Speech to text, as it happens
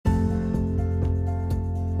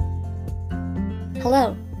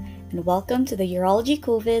Hello, and welcome to the Urology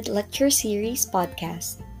COVID Lecture Series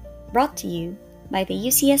podcast, brought to you by the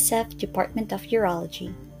UCSF Department of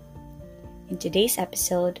Urology. In today's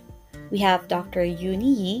episode, we have Dr.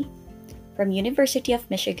 Uni Yi from University of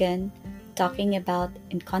Michigan talking about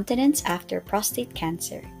incontinence after prostate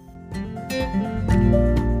cancer.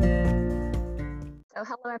 So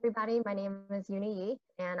hello everybody, my name is Uni Yi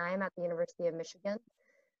and I am at the University of Michigan.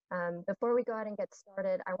 Before we go ahead and get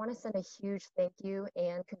started, I want to send a huge thank you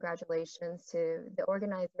and congratulations to the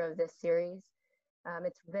organizer of this series.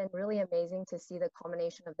 It's been really amazing to see the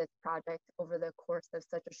culmination of this project over the course of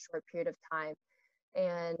such a short period of time.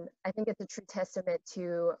 And I think it's a true testament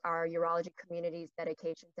to our urology community's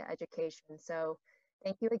dedication to education. So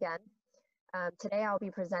thank you again. Today I'll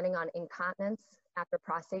be presenting on incontinence after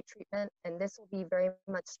prostate treatment, and this will be very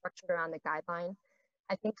much structured around the guideline.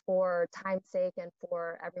 I think for time's sake and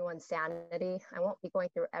for everyone's sanity, I won't be going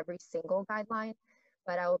through every single guideline,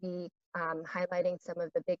 but I will be highlighting some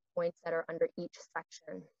of the big points that are under each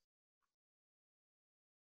section.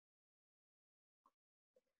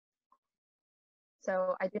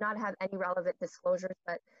 So I do not have any relevant disclosures,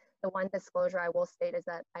 but the one disclosure I will state is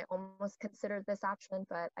that I almost considered this option,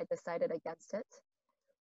 but I decided against it.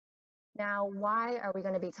 Now, why are we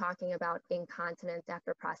going to be talking about incontinence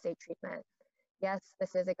after prostate treatment? Yes,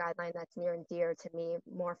 this is a guideline that's near and dear to me,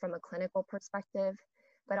 more from a clinical perspective,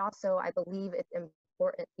 but also I believe it's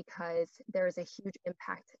important because there is a huge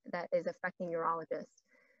impact that is affecting urologists.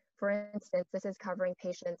 For instance, this is covering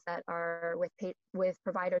patients that are with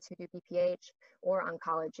providers who do BPH or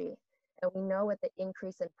oncology. And we know with the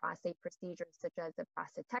increase in prostate procedures such as the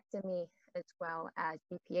prostatectomy as well as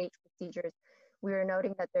BPH procedures, we are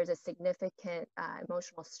noting that there's a significant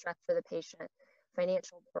emotional stress for the patient,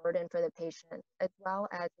 financial burden for the patient, as well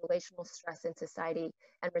as relational stress in society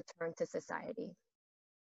and return to society.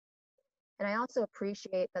 And I also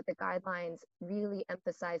appreciate that the guidelines really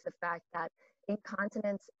emphasize the fact that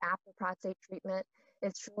incontinence after prostate treatment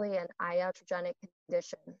is truly an iatrogenic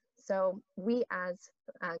condition. So we as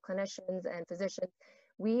clinicians and physicians,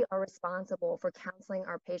 we are responsible for counseling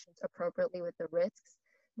our patients appropriately with the risks,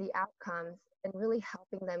 the outcomes, and really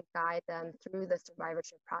helping them guide them through the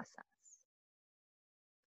survivorship process.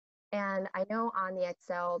 And I know on the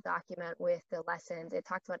Excel document with the lessons, it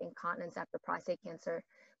talks about incontinence after prostate cancer,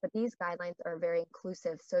 but these guidelines are very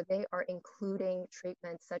inclusive. So they are including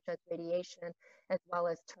treatments such as radiation, as well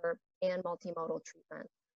as TURP and multimodal treatment.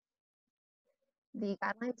 The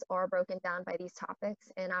guidelines are broken down by these topics,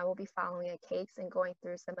 and I will be following a case and going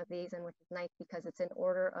through some of these, and which is nice because it's in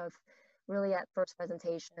order of really at first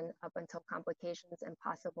presentation up until complications and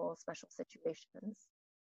possible special situations.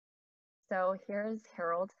 So here's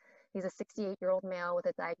Harold. He's a 68-year-old male with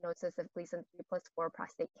a diagnosis of Gleason 3+4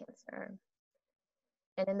 prostate cancer.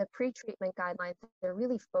 And in the pre-treatment guidelines, they're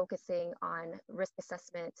really focusing on risk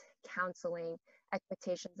assessment, counseling,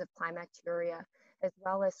 expectations of climacturia, as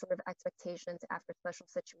well as sort of expectations after special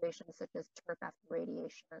situations such as TURP after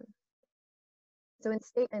radiation. So in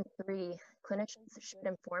statement 3, clinicians should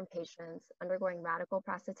inform patients undergoing radical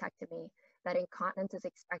prostatectomy that incontinence is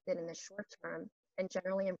expected in the short term and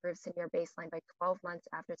generally improves to near baseline by 12 months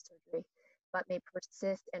after surgery, but may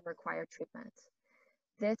persist and require treatment.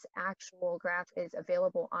 This actual graph is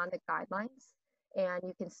available on the guidelines, and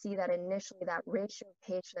you can see that initially that ratio of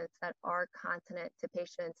patients that are continent to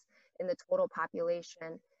patients in the total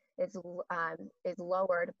population is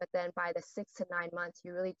lowered, but then by the 6 to 9 months,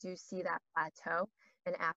 you really do see that plateau,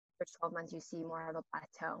 and after 12 months, you see more of a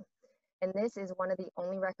plateau. And this is one of the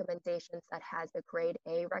only recommendations that has a grade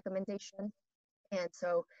A recommendation. And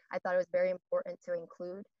so I thought it was very important to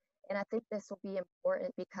include. And I think this will be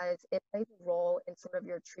important because it plays a role in sort of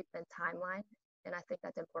your treatment timeline. And I think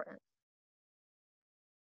that's important.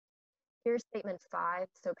 Here's statement 5.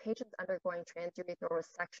 So patients undergoing transurethral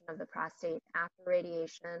resection of the prostate after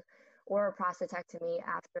radiation or a prostatectomy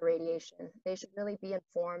after radiation, they should really be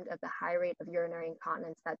informed of the high rate of urinary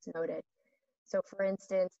incontinence that's noted. So for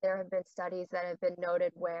instance, there have been studies that have been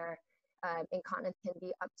noted where incontinence can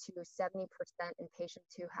be up to 70% in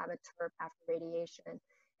patients who have a TURP after radiation,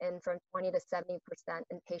 and from 20 to 70%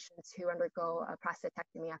 in patients who undergo a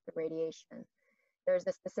prostatectomy after radiation. There's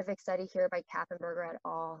a specific study here by Kappenberger et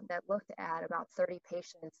al. That looked at about 30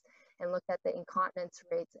 patients and looked at the incontinence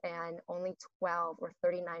rates, and only 12 or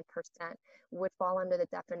 39% would fall under the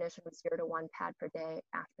definition of 0 to 1 pad per day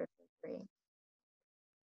after surgery.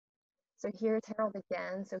 So here's Harold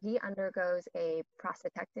again. So he undergoes a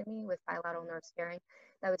prostatectomy with bilateral nerve sparing.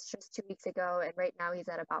 That was just 2 weeks ago, and right now he's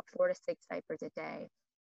at about 4 to 6 diapers a day.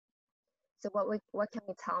 So what can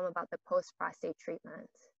we tell him about the post-prostate treatment?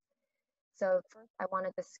 So first, I want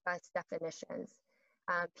to discuss definitions.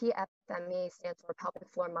 PFME stands for pelvic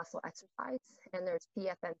floor muscle exercise, and there's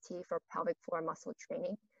PFMT for pelvic floor muscle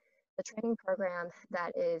training. The training program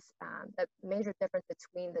that is the major difference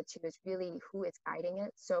between the two is really who is guiding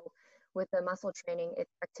it. So with the muscle training,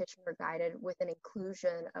 it's practitioner guided with an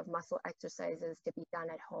inclusion of muscle exercises to be done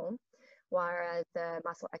at home, whereas the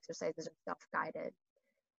muscle exercises are self-guided.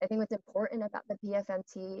 I think what's important about the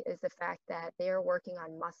PFMT is the fact that they are working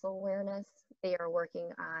on muscle awareness, they are working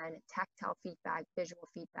on tactile feedback, visual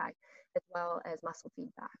feedback, as well as muscle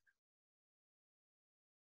feedback.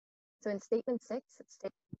 So in statement 6, it's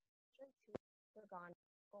undergone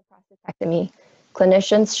full prostatectomy.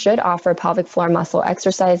 Clinicians should offer pelvic floor muscle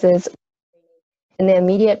exercises in the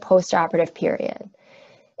immediate postoperative period.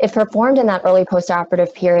 If performed in that early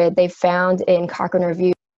postoperative period, they found in Cochrane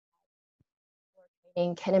review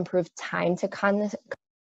can improve time to continence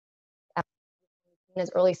as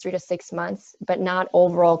early as 3 to 6 months, but not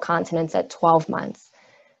overall continence at 12 months.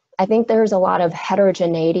 I think there's a lot of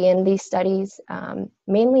heterogeneity in these studies,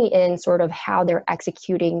 mainly in sort of how they're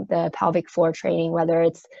executing the pelvic floor training, whether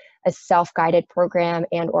it's a self-guided program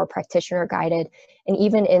and or practitioner guided. And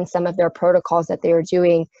even in some of their protocols that they are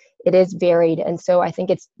doing, it is varied. And so I think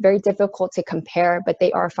it's very difficult to compare, but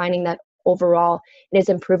they are finding that overall it is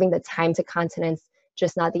improving the time to continence,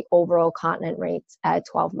 just not the overall continent rates at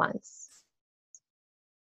 12 months.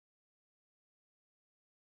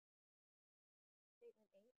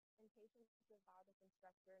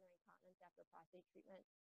 After prostate treatment,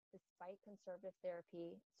 despite conservative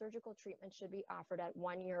therapy, surgical treatment should be offered at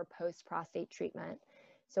 1 year post-prostate treatment.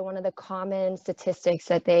 So one of the common statistics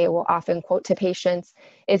that they will often quote to patients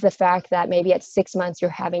is the fact that maybe at 6 months, you're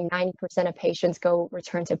having 90% of patients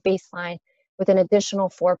return to baseline with an additional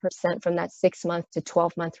 4% from that 6-month to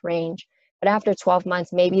 12-month range. But after 12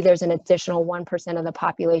 months, maybe there's an additional 1% of the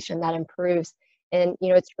population that improves. And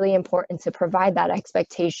it's really important to provide that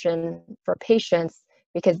expectation for patients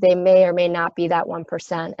because they may or may not be that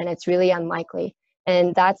 1%, and it's really unlikely.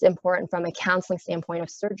 And that's important from a counseling standpoint of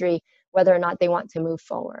surgery, whether or not they want to move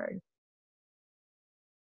forward.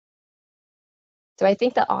 So I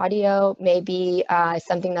think the audio may be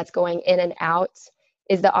something that's going in and out.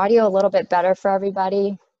 Is the audio a little bit better for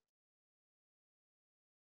everybody?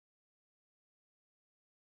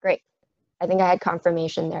 Great. I think I had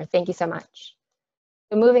confirmation there. Thank you so much.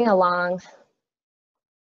 So moving along.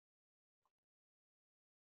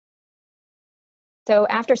 So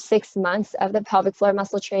after 6 months of the pelvic floor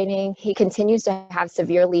muscle training, he continues to have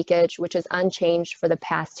severe leakage, which is unchanged for the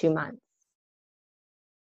past 2 months.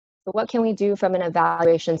 So what can we do from an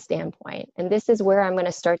evaluation standpoint? And this is where I'm going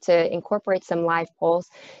to start to incorporate some live polls.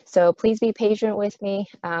 So please be patient with me.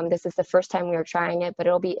 This is the first time we are trying it, but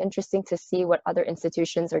it'll be interesting to see what other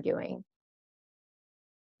institutions are doing.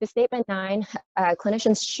 The statement 9,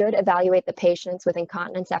 clinicians should evaluate the patients with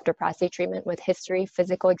incontinence after prostate treatment with history,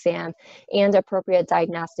 physical exam, and appropriate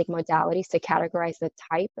diagnostic modalities to categorize the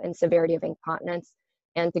type and severity of incontinence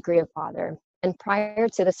and degree of bother. And prior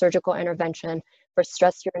to the surgical intervention for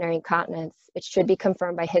stress urinary incontinence, it should be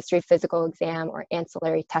confirmed by history, physical exam, or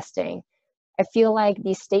ancillary testing. I feel like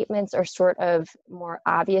these statements are sort of more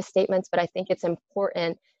obvious statements, but I think it's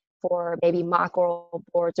important for maybe mock oral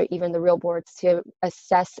boards or even the real boards to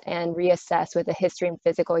assess and reassess with a history and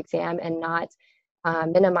physical exam and not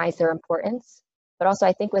minimize their importance. But also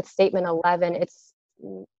I think with statement 11, it's,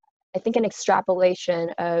 I think, an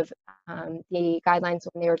extrapolation of the guidelines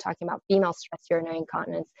when they were talking about female stress urinary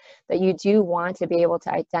incontinence, that you do want to be able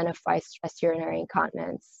to identify stress urinary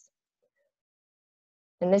incontinence.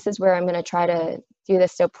 And this is where I'm going to try to do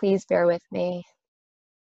this, so please bear with me.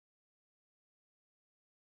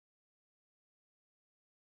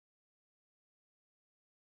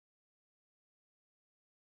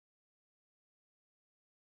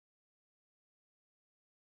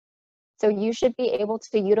 So you should be able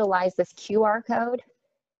to utilize this QR code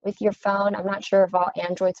with your phone. I'm not sure if all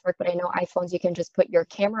Androids work, but I know iPhones, you can just put your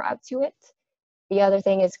camera up to it. The other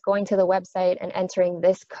thing is going to the website and entering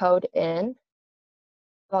this code in.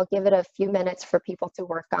 I'll give it a few minutes for people to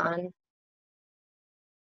work on.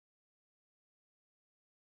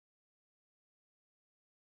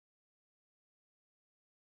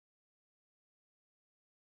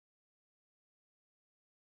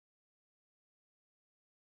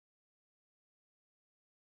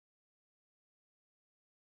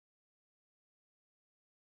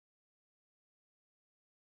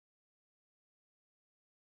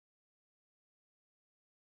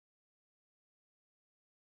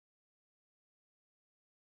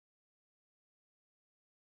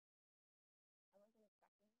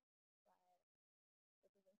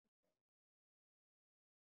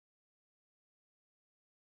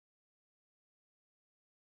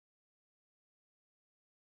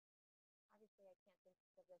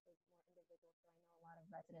 I know a lot of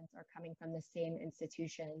residents are coming from the same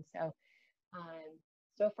institution.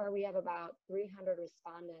 So far we have about 300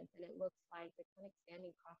 respondents, and it looks like the clinic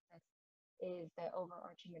standing process is the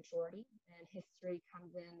overarching majority, and history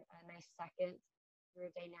comes in a nice second,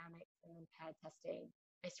 urodynamics, and then pad testing.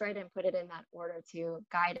 I swear I didn't put it in that order to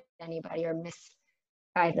guide anybody or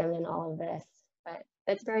misguide them in all of this, but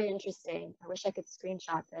it's very interesting. I wish I could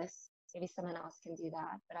screenshot this. Maybe someone else can do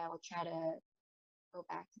that, but I will try to go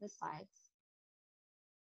back to the slides.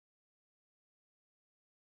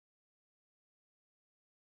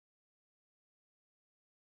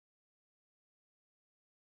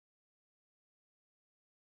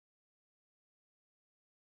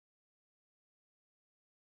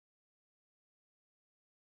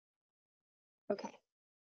 Okay.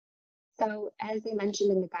 So as they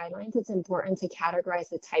mentioned in the guidelines, it's important to categorize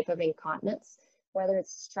the type of incontinence, whether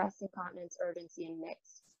it's stress incontinence, urgency, and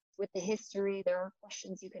mixed. With the history, there are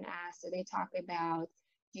questions you can ask. So they talk about,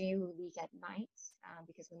 do you leak at night?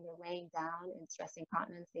 Because when they're laying down in stress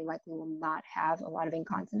incontinence, they likely will not have a lot of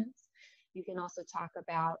incontinence. You can also talk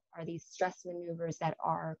about, are these stress maneuvers that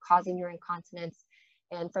are causing your incontinence?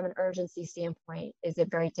 And from an urgency standpoint, is it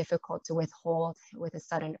very difficult to withhold with a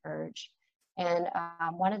sudden urge? And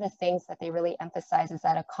one of the things that they really emphasize is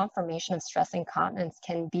that a confirmation of stress incontinence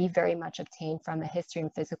can be very much obtained from a history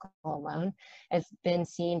and physical alone. It's been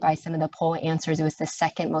seen by some of the poll answers. It was the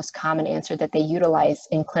second most common answer that they utilize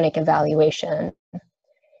in clinic evaluation.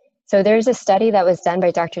 So there's a study that was done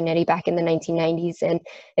by Dr. Nitti back in the 1990s, and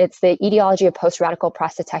it's the etiology of post-radical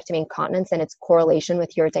prostatectomy incontinence and its correlation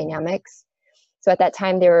with urodynamics. So at that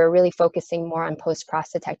time, they were really focusing more on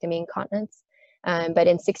post-prostatectomy incontinence. But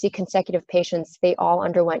in 60 consecutive patients, they all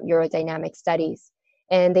underwent urodynamic studies.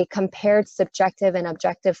 And they compared subjective and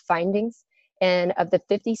objective findings. And of the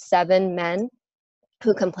 57 men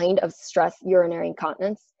who complained of stress urinary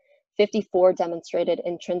incontinence, 54 demonstrated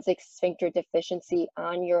intrinsic sphincter deficiency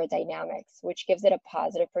on urodynamics, which gives it a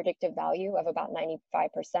positive predictive value of about 95%.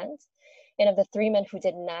 And of the 3 men who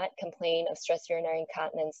did not complain of stress urinary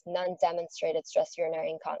incontinence, none demonstrated stress urinary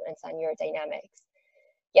incontinence on urodynamics.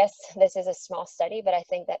 Yes, this is a small study, but I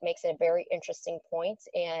think that makes it a very interesting point.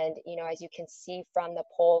 And, you know, as you can see from the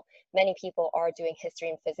poll, many people are doing history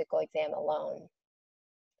and physical exam alone.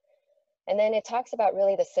 And then it talks about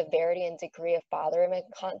really the severity and degree of botherum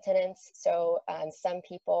incontinence. So some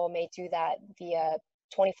people may do that via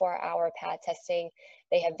 24-hour pad testing.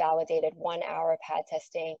 They have validated 1-hour pad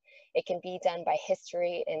testing. It can be done by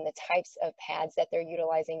history in the types of pads that they're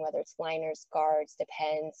utilizing, whether it's liners, guards,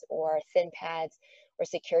 depends, or thin pads, or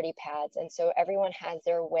security pads. And so everyone has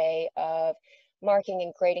their way of marking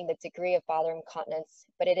and grading the degree of botherum incontinence,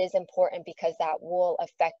 but it is important because that will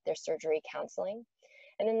affect their surgery counseling.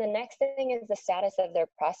 And then the next thing is the status of their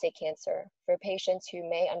prostate cancer. For patients who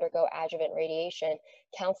may undergo adjuvant radiation,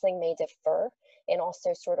 counseling may differ, and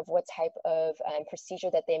also sort of what type of procedure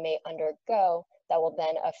that they may undergo that will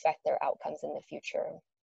then affect their outcomes in the future.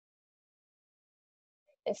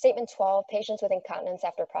 In Statement 12, patients with incontinence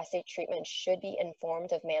after prostate treatment should be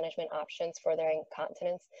informed of management options for their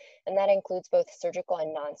incontinence, and that includes both surgical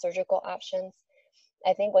and non-surgical options.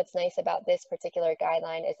 I think what's nice about this particular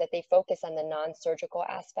guideline is that they focus on the non-surgical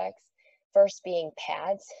aspects, first being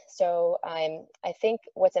pads. So I think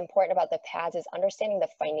what's important about the pads is understanding the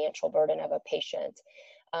financial burden of a patient.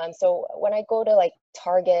 So when I go to like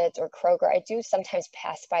Target or Kroger, I do sometimes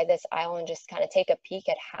pass by this aisle and just kind of take a peek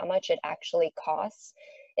at how much it actually costs.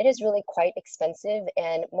 It is really quite expensive,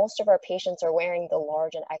 and most of our patients are wearing the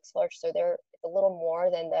large and X large, so they're a little more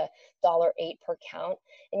than the $8 per count.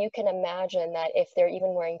 And you can imagine that if they're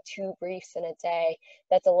even wearing 2 briefs in a day,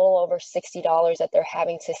 that's a little over $60 that they're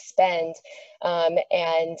having to spend.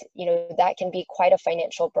 And you know, that can be quite a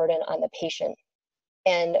financial burden on the patient.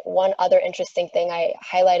 And one other interesting thing I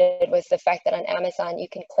highlighted was the fact that on Amazon, you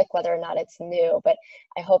can click whether or not it's new, but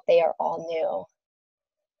I hope they are all new.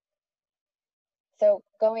 So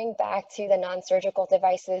going back to the non-surgical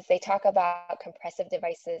devices, they talk about compressive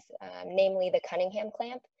devices, namely the Cunningham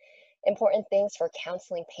clamp. Important things for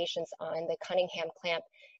counseling patients on the Cunningham clamp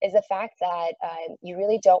is the fact that you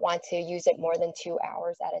really don't want to use it more than 2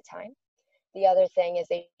 hours at a time. The other thing is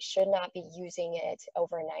they should not be using it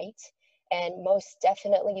overnight. And most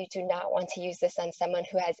definitely, you do not want to use this on someone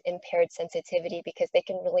who has impaired sensitivity because they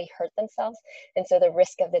can really hurt themselves. And so the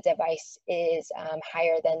risk of the device is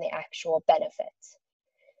higher than the actual benefit.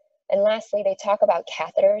 And lastly, they talk about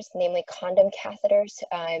catheters, namely condom catheters.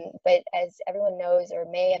 But as everyone knows or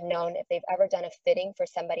may have known, if they've ever done a fitting for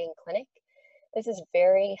somebody in clinic, this is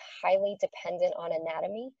very highly dependent on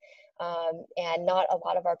anatomy. And not a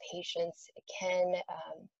lot of our patients can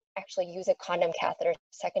actually use a condom catheter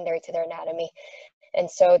secondary to their anatomy. And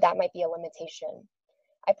so that might be a limitation.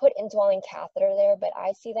 I put indwelling catheter there, but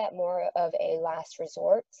I see that more of a last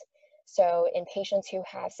resort. So in patients who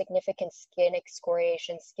have significant skin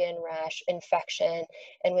excoriation, skin rash, infection,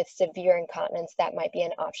 and with severe incontinence, that might be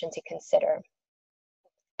an option to consider.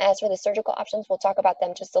 As for the surgical options, we'll talk about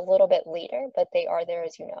them just a little bit later, but they are there,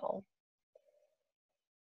 as you know.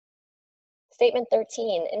 Statement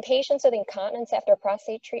 13, in patients with incontinence after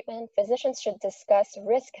prostate treatment, physicians should discuss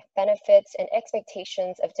risk, benefits, and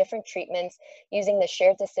expectations of different treatments using the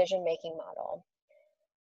shared decision-making model.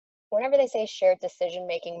 Whenever they say shared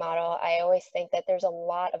decision-making model, I always think that there's a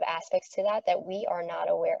lot of aspects to that that we are not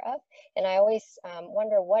aware of. And I always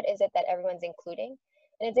wonder, what is it that everyone's including?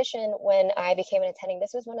 In addition, when I became an attending,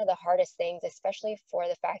 this was one of the hardest things, especially for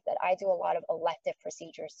the fact that I do a lot of elective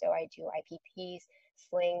procedures. So I do IPPs,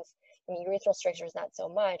 slings. I mean, urethral strictures, not so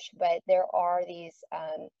much, but there are these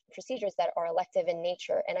procedures that are elective in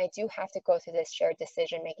nature. And I do have to go through this shared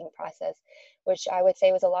decision-making process, which I would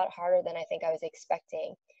say was a lot harder than I think I was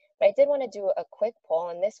expecting. But I did want to do a quick poll,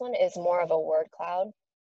 and this one is more of a word cloud.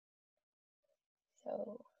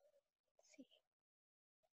 So let's see.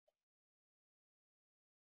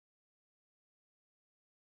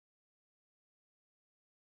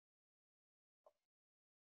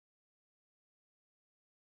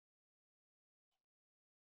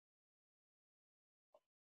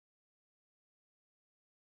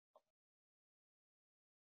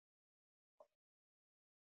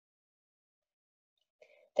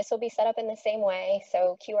 This will be set up in the same way,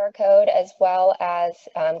 so QR code as well as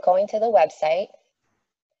going to the website.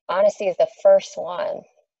 Honesty is the first one.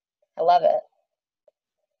 I love it.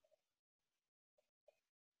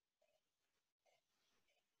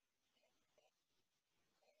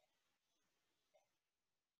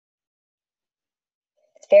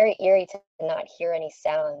 It's very eerie to not hear any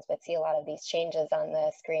sounds, but see a lot of these changes on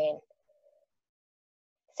the screen.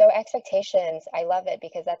 So expectations, I love it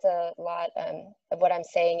because that's a lot of what I'm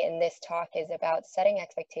saying in this talk is about setting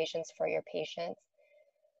expectations for your patients.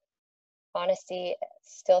 Honesty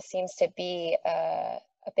still seems to be a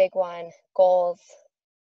big one. Goals,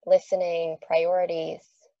 listening, priorities,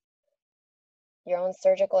 your own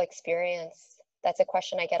surgical experience. That's a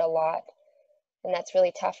question I get a lot. And that's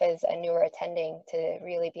really tough as a newer attending to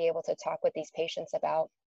really be able to talk with these patients about.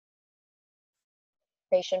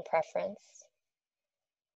 Patient preference,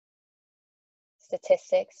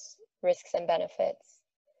 statistics, risks and benefits.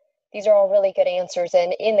 These are all really good answers,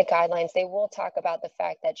 and in the guidelines, they will talk about the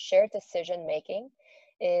fact that shared decision-making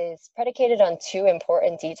is predicated on two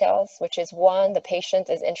important details, which is one, the patient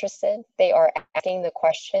is interested, they are asking the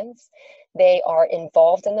questions, they are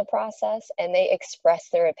involved in the process, and they express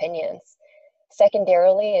their opinions.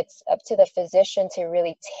 Secondarily, it's up to the physician to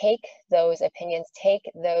really take those opinions, take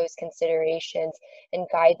those considerations, and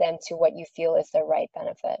guide them to what you feel is the right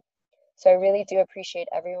benefit. So I really do appreciate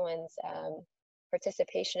everyone's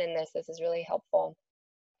participation in this. This is really helpful.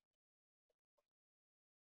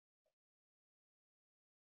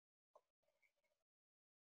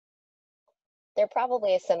 There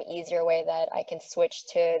probably is some easier way that I can switch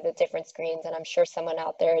to the different screens, and I'm sure someone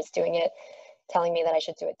out there is doing it, telling me that I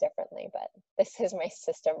should do it differently, but this is my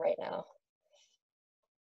system right now.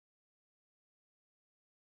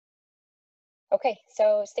 Okay,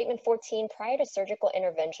 so statement 14, prior to surgical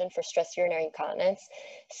intervention for stress urinary incontinence,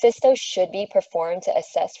 cysto should be performed to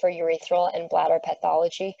assess for urethral and bladder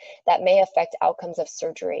pathology that may affect outcomes of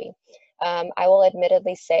surgery. I will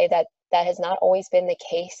admittedly say that that has not always been the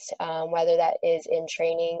case, whether that is in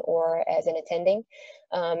training or as an attending.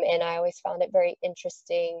 And I always found it very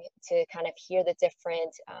interesting to kind of hear the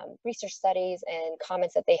different research studies and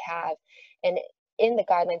comments that they have. And in the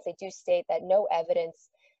guidelines, they do state that no evidence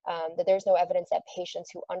that there's no evidence that patients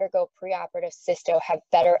who undergo preoperative cysto have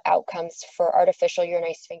better outcomes for artificial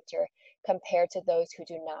urinary sphincter compared to those who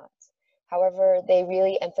do not. However, they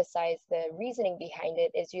really emphasize the reasoning behind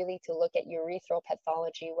it is really to look at urethral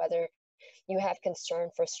pathology, whether you have concern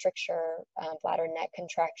for stricture, bladder neck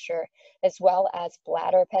contracture, as well as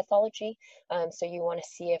bladder pathology. So you want to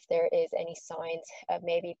see if there is any signs of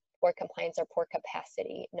maybe poor compliance or poor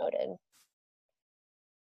capacity noted.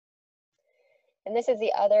 And this is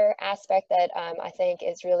the other aspect that I think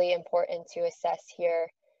is really important to assess here.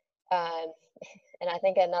 And I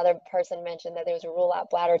think another person mentioned that there was a rule out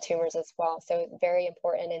bladder tumors as well. So very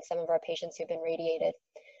important in some of our patients who've been radiated.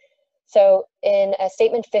 So in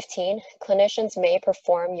statement 15, clinicians may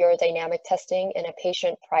perform urodynamic testing in a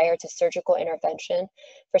patient prior to surgical intervention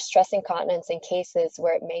for stress incontinence in cases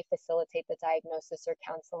where it may facilitate the diagnosis or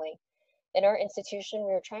counseling. In our institution,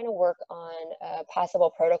 we were trying to work on a possible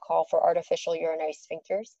protocol for artificial urinary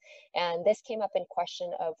sphincters, and this came up in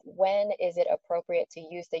question of when is it appropriate to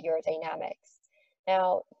use the urodynamics.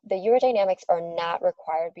 Now, the urodynamics are not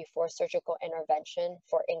required before surgical intervention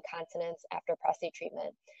for incontinence after prostate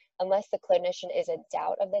treatment, unless the clinician is in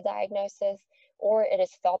doubt of the diagnosis or it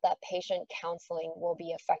is felt that patient counseling will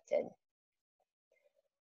be affected.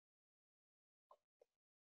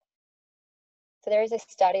 So there is a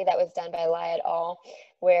study that was done by Lai et al.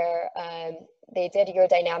 Where they did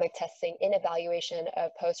urodynamic testing in evaluation of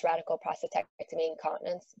post-radical prostatectomy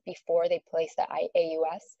incontinence before they placed the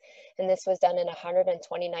AUS. And this was done in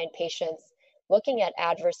 129 patients looking at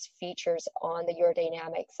adverse features on the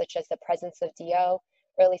urodynamics, such as the presence of DO,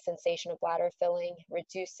 early sensation of bladder filling,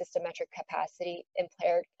 reduced systometric capacity,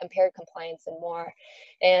 impaired compliance, and more.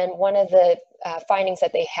 And one of the findings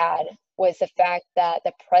that they had was the fact that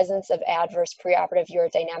the presence of adverse preoperative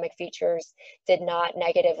urodynamic features did not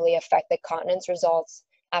negatively affect the continence results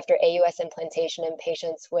after AUS implantation in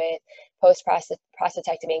patients with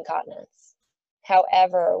post-prostatectomy incontinence.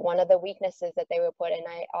 However, one of the weaknesses that they would put, and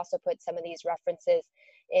I also put some of these references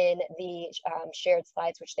in the shared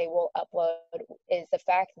slides, which they will upload, is the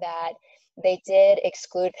fact that they did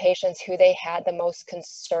exclude patients who they had the most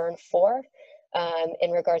concern for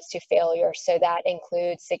in regards to failure. So that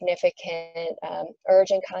includes significant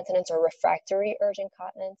urge incontinence or refractory urge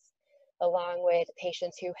incontinence, along with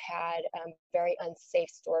patients who had very unsafe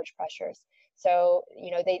storage pressures. So,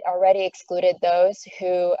 they already excluded those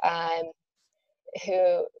who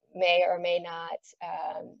may or may not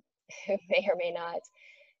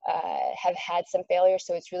have had some failure.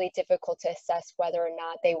 So it's really difficult to assess whether or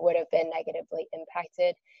not they would have been negatively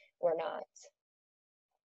impacted or not.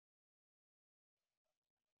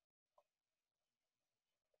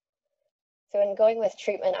 So in going with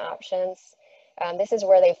treatment options, this is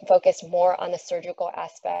where they focus more on the surgical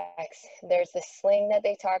aspects. There's the sling that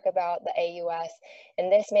they talk about, the AUS,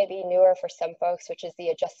 and this may be newer for some folks, which is the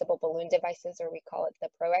adjustable balloon devices, or we call it the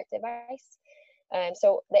PROACT device.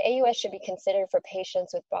 So the AUS should be considered for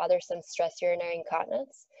patients with bothersome stress urinary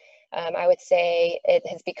incontinence. I would say it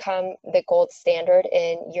has become the gold standard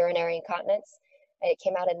in urinary incontinence. It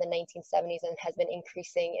came out in the 1970s and has been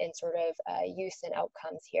increasing in sort of use and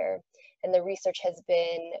outcomes here. And the research has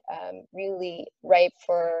been really ripe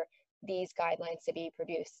for these guidelines to be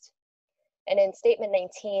produced. And in statement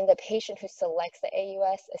 19, the patient who selects the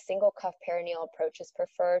AUS, a single cuff perineal approach is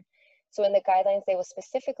preferred. So in the guidelines, they will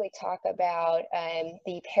specifically talk about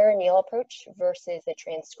the perineal approach versus the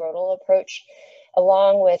transscrotal approach,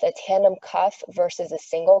 along with a tandem cuff versus a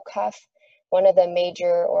single cuff. One of the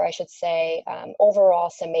major, or I should say,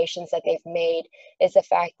 overall summations that they've made is the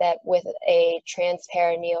fact that with a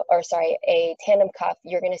a tandem cuff,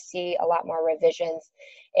 you're going to see a lot more revisions.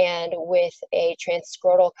 And with a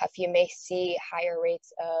transscrotal cuff, you may see higher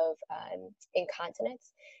rates of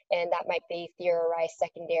incontinence. And that might be theorized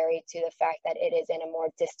secondary to the fact that it is in a more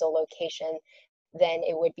distal location than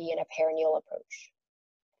it would be in a perineal approach.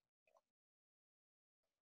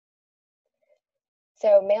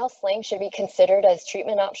 So male sling should be considered as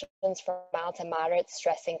treatment options for mild to moderate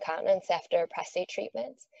stress incontinence after prostate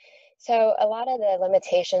treatment. So a lot of the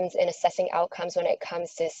limitations in assessing outcomes when it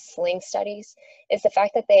comes to sling studies is the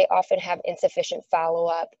fact that they often have insufficient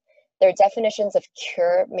follow-up. Their definitions of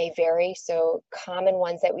cure may vary, so common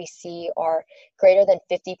ones that we see are greater than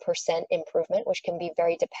 50% improvement, which can be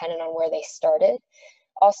very dependent on where they started.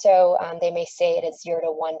 Also, they may say it is 0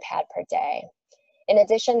 to 1 pad per day. In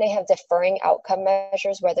addition, they have differing outcome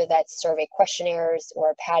measures, whether that's survey questionnaires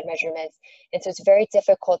or pad measurements. And so it's very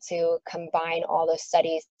difficult to combine all those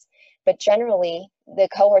studies. But generally, the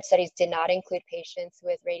cohort studies did not include patients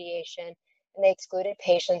with radiation, and they excluded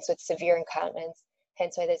patients with severe incontinence,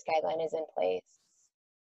 hence why this guideline is in place.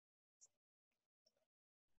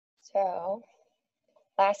 So,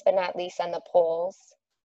 last but not least on the polls,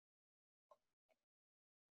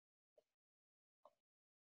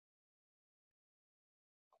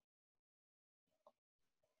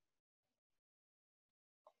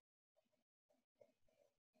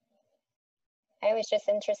 I was just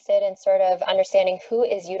interested in sort of understanding who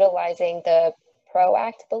is utilizing the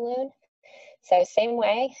PROACT balloon. So same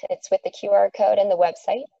way, it's with the QR code and the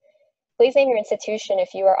website. Please name your institution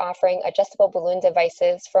if you are offering adjustable balloon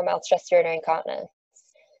devices for mild stress urinary incontinence.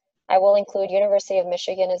 I will include University of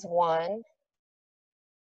Michigan as one.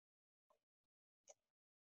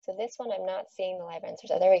 So this one, I'm not seeing the live answers.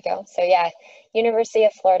 Oh, there we go. So yeah, University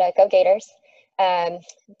of Florida, go Gators.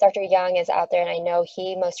 Dr. Young is out there, and I know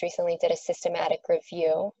he most recently did a systematic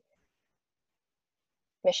review.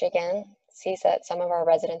 Michigan sees that some of our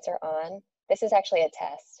residents are on. This is actually a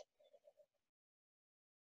test.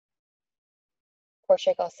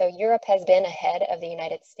 Portugal. So Europe has been ahead of the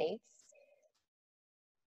United States.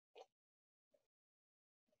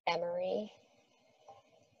 Emory.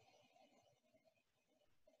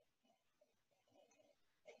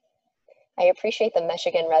 I appreciate the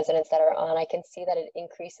Michigan residents that are on. I can see that it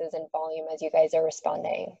increases in volume as you guys are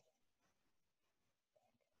responding.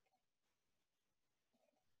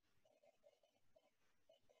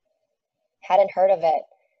 Hadn't heard of it.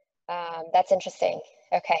 That's interesting.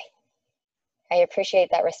 Okay. I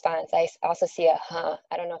appreciate that response. I also see a huh.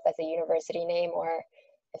 I don't know if that's a university name or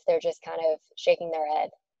if they're just kind of shaking their head.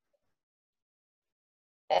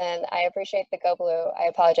 And I appreciate the Go Blue. I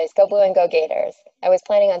apologize. Go Blue and Go Gators. I was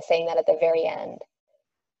planning on saying that at the very end.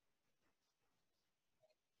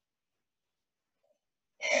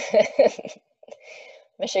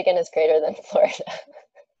 Michigan is greater than Florida.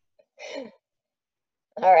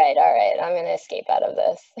 All right. I'm going to escape out of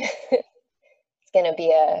this. It's going to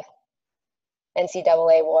be a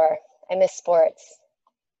NCAA war. I miss sports.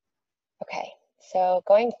 Okay, so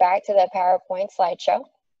going back to the PowerPoint slideshow.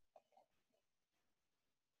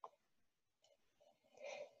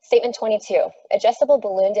 Statement 22, adjustable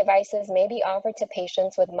balloon devices may be offered to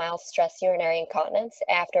patients with mild stress urinary incontinence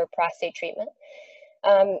after prostate treatment.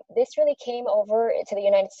 This really came over to the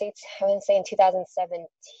United States, I would say in 2017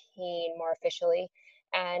 more officially,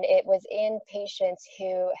 and it was in patients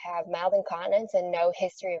who have mild incontinence and no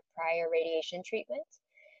history of prior radiation treatment.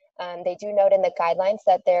 They do note in the guidelines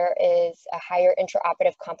that there is a higher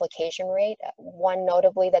intraoperative complication rate. One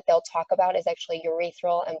notably that they'll talk about is actually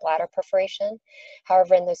urethral and bladder perforation.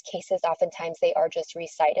 However, in those cases, oftentimes they are just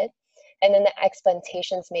recited. And then the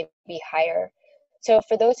explantations may be higher. So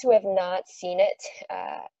for those who have not seen it,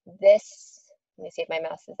 let me see if my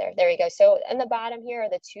mouse is there. There we go. So on the bottom here are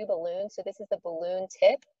the two balloons. So this is the balloon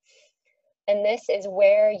tip. And this is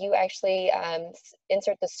where you actually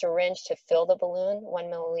insert the syringe to fill the balloon 1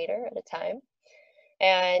 milliliter at a time.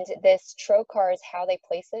 And this trocar is how they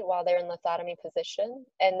place it while they're in lithotomy position.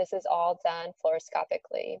 And this is all done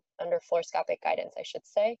fluoroscopically, under fluoroscopic guidance, I should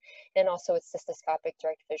say, and also with cystoscopic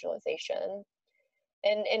direct visualization.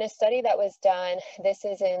 And in a study that was done, this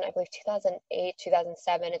is in, I believe, 2008,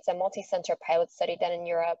 2007, it's a multi-center pilot study done in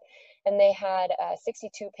Europe, and they had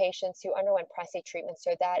 62 patients who underwent prostate treatment.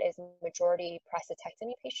 So that is majority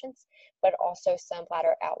prostatectomy patients, but also some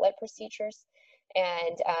bladder outlet procedures.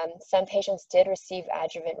 And some patients did receive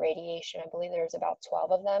adjuvant radiation. I believe there's about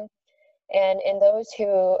 12 of them. And in those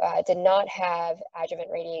who did not have adjuvant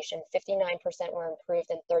radiation, 59% were improved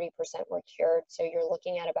and 30% were cured. So you're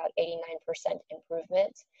looking at about 89%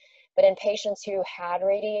 improvement. But in patients who had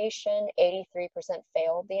radiation, 83%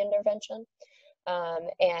 failed the intervention.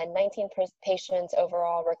 And 19 patients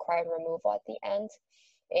overall required removal at the end.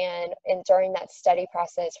 And during that study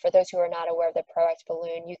process, for those who are not aware of the PROACT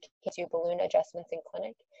balloon, you can do balloon adjustments in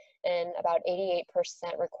clinic, and about 88%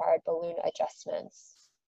 required balloon adjustments.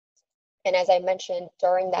 And as I mentioned,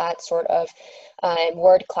 during that sort of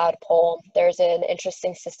word cloud poll, there's an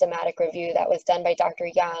interesting systematic review that was done by Dr.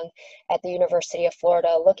 Young at the University of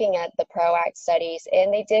Florida looking at the PROACT studies.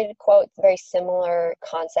 And they did quote very similar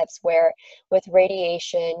concepts where with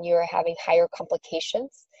radiation, you're having higher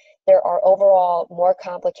complications. There are overall more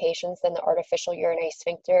complications than the artificial urinary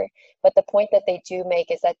sphincter. But the point that they do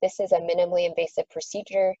make is that this is a minimally invasive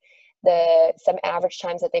procedure. Some average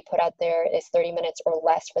times that they put out there is 30 minutes or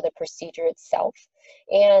less for the procedure itself.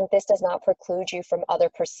 And this does not preclude you from other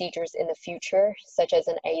procedures in the future, such as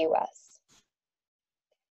an AUS.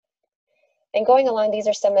 And going along, these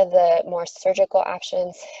are some of the more surgical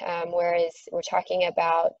options, whereas we're talking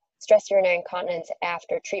about stress urinary incontinence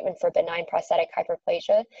after treatment for benign prostatic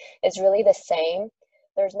hyperplasia is really the same.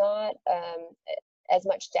 There's not as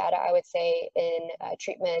much data, I would say, in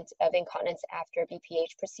treatment of incontinence after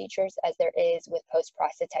BPH procedures as there is with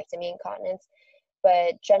post-prostatectomy incontinence,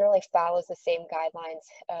 but generally follows the same guidelines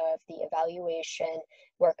of the evaluation,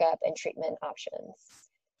 workup, and treatment options.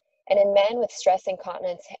 And in men with stress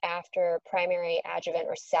incontinence after primary adjuvant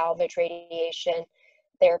or salvage radiation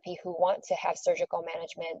therapy who want to have surgical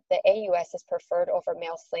management, the AUS is preferred over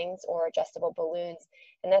male slings or adjustable balloons.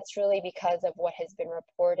 And that's really because of what has been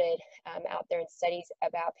reported out there in studies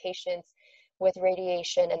about patients with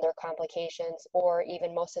radiation and their complications, or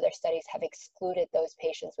even most of their studies have excluded those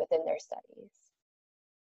patients within their studies.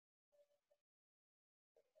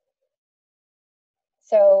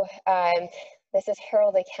 So this is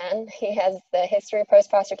Harold again. He has the history of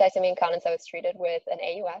post-prostatectomy incontinence that was treated with an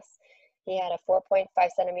AUS. He had a 4.5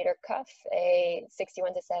 centimeter cuff, a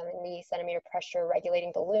 61 to 70 centimeter pressure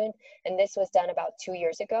regulating balloon, and this was done about 2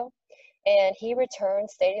 years ago. And he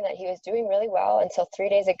returned stating that he was doing really well until 3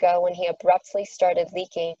 days ago when he abruptly started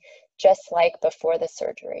leaking just like before the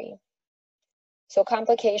surgery. So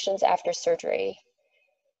complications after surgery.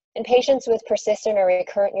 In patients with persistent or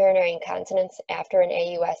recurrent urinary incontinence after an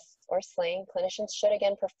AUS or sling, clinicians should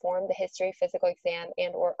again perform the history, physical exam,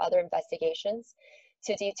 and/or other investigations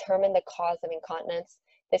to determine the cause of incontinence.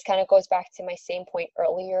 This kind of goes back to my same point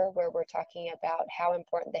earlier where we're talking about how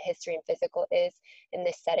important the history and physical is in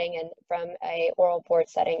this setting and from a oral board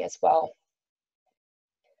setting as well.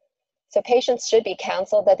 So patients should be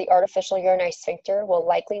counseled that the artificial urinary sphincter will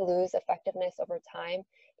likely lose effectiveness over time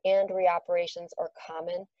and reoperations are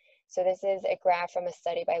common. So this is a graph from a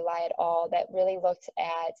study by Lai et al. That really looked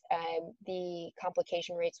at the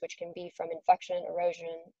complication rates, which can be from infection,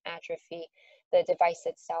 erosion, atrophy, the device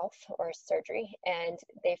itself, or surgery. And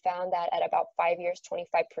they found that at about 5 years,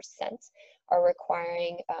 25% are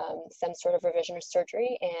requiring some sort of revision or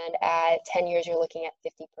surgery. And at 10 years, you're looking at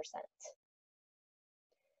 50%.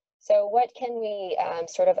 So what can we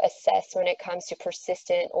sort of assess when it comes to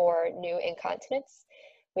persistent or new incontinence?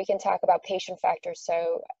 We can talk about patient factors.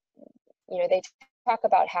 So, they talk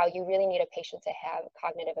about how you really need a patient to have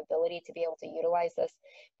cognitive ability to be able to utilize this,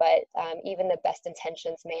 but even the best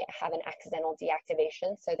intentions may have an accidental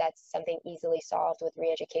deactivation. So that's something easily solved with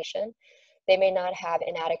re-education. They may not have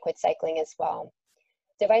inadequate cycling as well.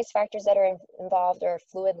 Device factors that are involved are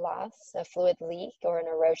fluid loss, a fluid leak, or an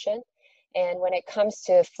erosion. And when it comes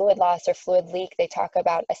to fluid loss or fluid leak, they talk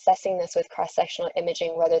about assessing this with cross-sectional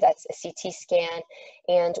imaging, whether that's a CT scan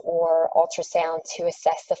and or ultrasound to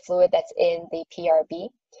assess the fluid that's in the PRB.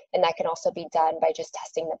 And that can also be done by just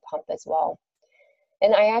testing the pump as well.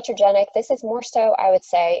 And iatrogenic, this is more so, I would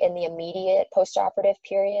say, in the immediate postoperative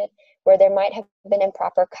period, where there might have been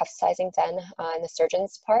improper cuff sizing done on the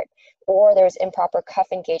surgeon's part, or there's improper cuff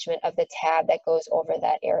engagement of the tab that goes over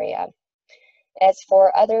that area. As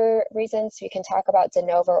for other reasons, we can talk about de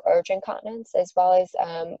novo urge incontinence, as well as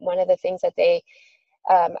one of the things that they,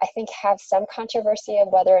 I think, have some controversy of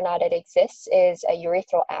whether or not it exists is a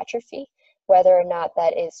urethral atrophy, whether or not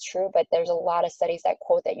that is true, but there's a lot of studies that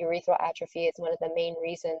quote that urethral atrophy is one of the main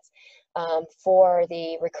reasons for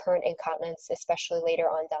the recurrent incontinence, especially later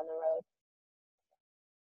on down the road.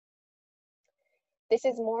 This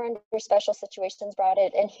is more under special situations, brought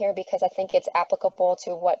it in here because I think it's applicable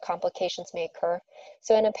to what complications may occur.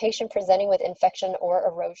 So in a patient presenting with infection or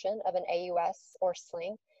erosion of an AUS or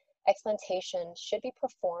sling, explantation should be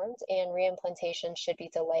performed and reimplantation should be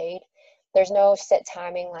delayed. There's no set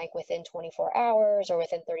timing like within 24 hours or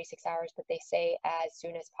within 36 hours, but they say as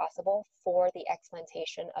soon as possible for the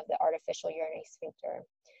explantation of the artificial urinary sphincter.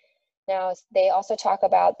 Now, they also talk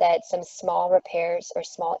about that some small repairs or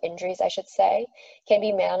small injuries, I should say, can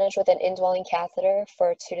be managed with an indwelling catheter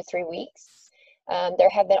for 2 to 3 weeks. There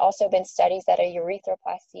have also been studies that a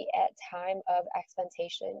urethroplasty at time of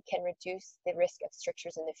explantation can reduce the risk of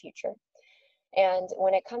strictures in the future. And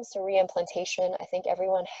when it comes to reimplantation, I think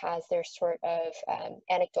everyone has their sort of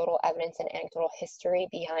anecdotal evidence and anecdotal history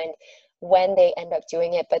behind when they end up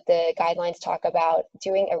doing it, but the guidelines talk about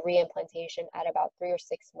doing a reimplantation at about 3 or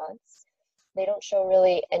 6 months. They don't show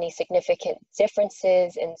really any significant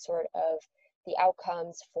differences in sort of the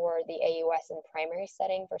outcomes for the AUS in primary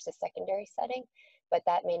setting versus secondary setting, but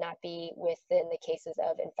that may not be within the cases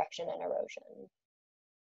of infection and erosion.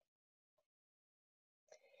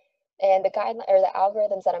 And the guideline or the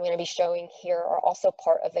algorithms that I'm going to be showing here are also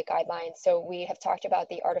part of the guidelines. So we have talked about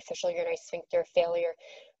the artificial urinary sphincter failure,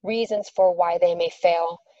 reasons for why they may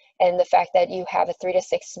fail, and the fact that you have a 3 to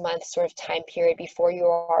 6 month sort of time period before you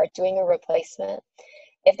are doing a replacement.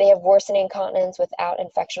 If they have worsening incontinence without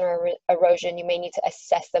infection or erosion, you may need to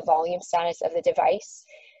assess the volume status of the device.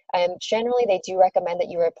 Generally, they do recommend that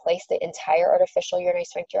you replace the entire artificial urinary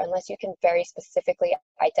sphincter unless you can very specifically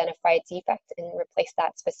identify a defect and replace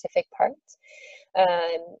that specific part.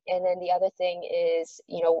 And then the other thing is,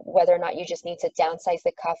 whether or not you just need to downsize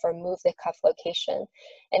the cuff or move the cuff location.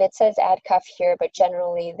 And it says add cuff here, but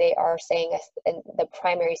generally they are saying in the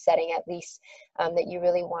primary setting at least that you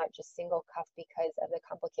really want just single cuff because of the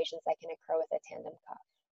complications that can occur with a tandem cuff.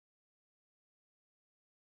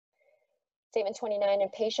 Statement 29, in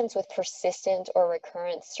patients with persistent or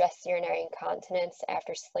recurrent stress urinary incontinence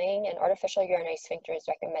after sling, an artificial urinary sphincter is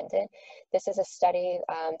recommended. This is a study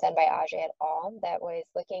done by Ajay et al. That was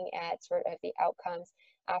looking at sort of the outcomes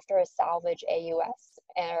after a salvage AUS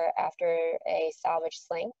or after a salvage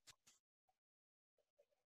sling.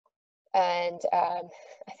 And I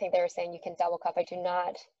think they were saying you can double cuff. I do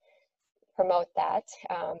not promote that,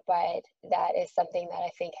 but that is something that I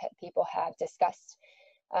think people have discussed.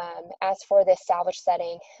 As for this salvage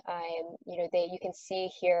setting, you can see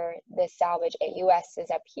here the salvage AUS is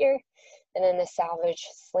up here, and then the salvage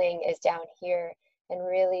sling is down here. and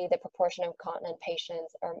really the proportion of continent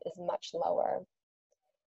patients is much lower.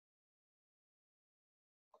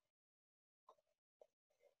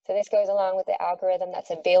 So this goes along with the algorithm that's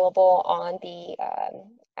available on the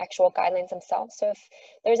actual guidelines themselves. So if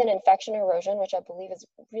there's an infection erosion, which I believe is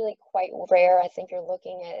really quite rare, I think you're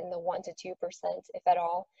looking at in the 1 to 2%, if at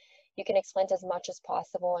all, you can explain as much as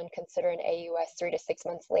possible and consider an AUS 3 to 6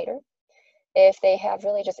 months later. If they have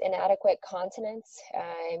really just inadequate continence,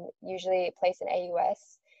 usually place an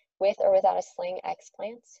AUS with or without a sling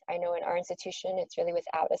explant. I know in our institution, it's really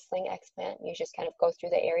without a sling explant. You just kind of go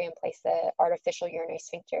through the area and place the artificial urinary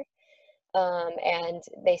sphincter. And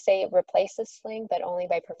they say replace the sling, but only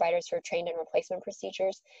by providers who are trained in replacement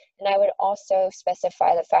procedures. And I would also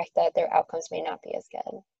specify the fact that their outcomes may not be as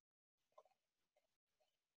good.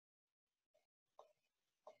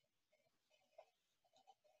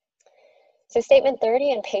 So statement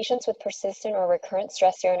 30, in patients with persistent or recurrent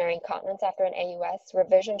stress urinary incontinence after an AUS,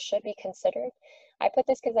 revision should be considered. I put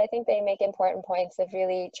this because I think they make important points of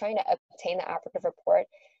really trying to obtain the operative report.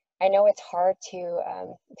 I know it's hard to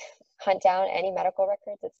hunt down any medical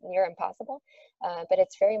records, it's near impossible, but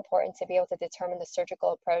it's very important to be able to determine the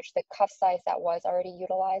surgical approach, the cuff size that was already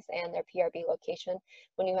utilized, and their PRB location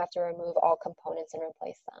when you have to remove all components and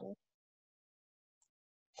replace them.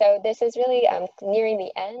 So this is really nearing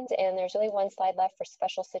the end, and there's really one slide left for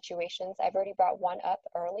special situations. I've already brought one up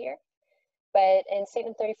earlier, but in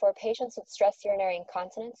statement 34, patients with stress urinary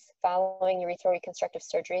incontinence following urethral reconstructive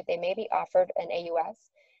surgery, they may be offered an AUS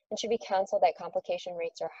and should be counseled that complication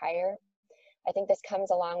rates are higher. I think this comes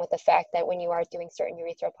along with the fact that when you are doing certain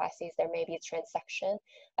urethroplasties, there may be a transection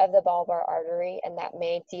of the bulbar artery, and that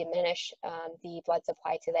may diminish the blood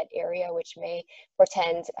supply to that area, which may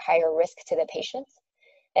portend higher risk to the patient.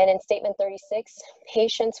 And in statement 36,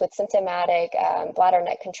 patients with symptomatic bladder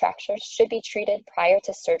neck contractures should be treated prior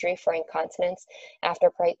to surgery for incontinence after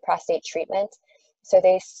prostate treatment. So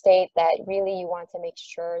they state that really you want to make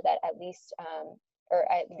sure that at least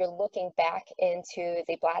you're looking back into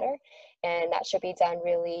the bladder, and that should be done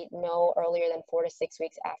really no earlier than 4 to 6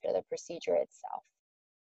 weeks after the procedure itself.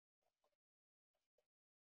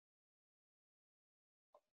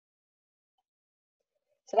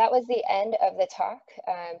 So that was the end of the talk.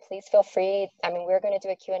 Please feel free. We're going to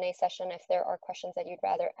do a Q&A session if there are questions that you'd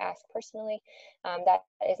rather ask personally. That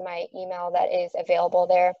is my email that is available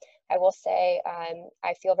there. I will say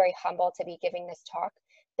I feel very humbled to be giving this talk.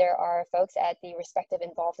 There are folks at the respective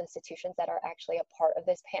involved institutions that are actually a part of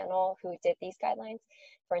this panel who did these guidelines.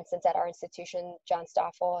 For instance, at our institution, John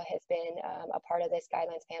Stoffel has been a part of this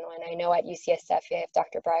guidelines panel, and I know at UCSF you have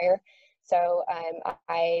Dr. Breyer. So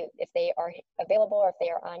if they are available or if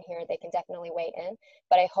they are on here, they can definitely weigh in.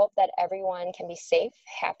 But I hope that everyone can be safe,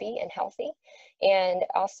 happy, and healthy. And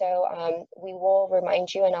also, we will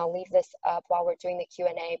remind you, and I'll leave this up while we're doing the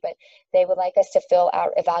Q&A, but they would like us to fill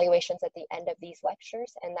out evaluations at the end of these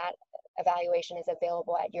lectures, and that evaluation is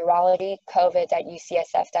available at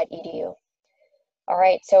urologycovid.ucsf.edu. All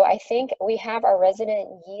right, so I think we have our resident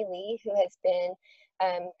Yi Li, who has been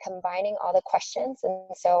combining all the questions,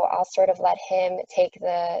 and so I'll sort of let him take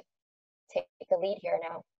the lead here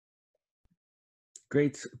now.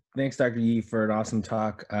 Great. Thanks, Dr. Yi, for an awesome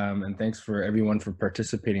talk, and thanks for everyone for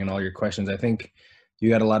participating in all your questions. I think you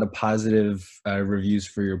got a lot of positive reviews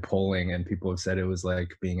for your polling, and people have said it was like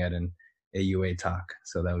being at an AUA talk,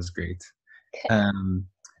 so that was great.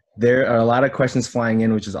 There are a lot of questions flying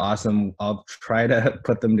in, which is awesome. I'll try to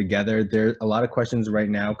put them together. There are a lot of questions right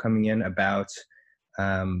now coming in about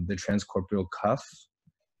the transcorporeal cuff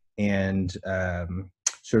and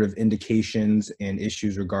sort of indications and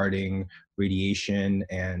issues regarding radiation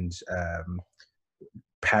and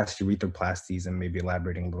past urethroplasties, and maybe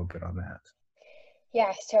elaborating a little bit on that.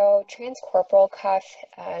 Yeah, so transcorporeal cuff,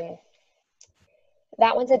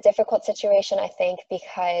 that one's a difficult situation, I think,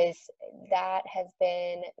 because that has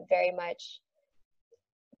been very much,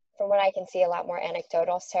 from what I can see, a lot more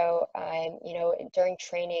anecdotal. So, during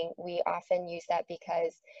training, we often use that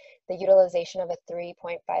because the utilization of a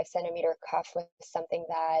 3.5 centimeter cuff was something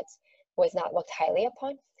that was not looked highly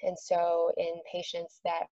upon. And so in patients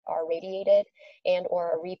that are radiated and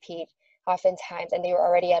or a repeat, oftentimes, and they were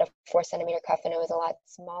already at a 4 centimeter cuff and it was a lot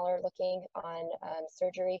smaller looking on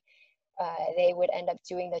surgery, they would end up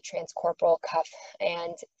doing the transcorporeal cuff.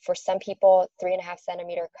 And for some people, 3.5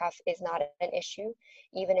 centimeter cuff is not an issue,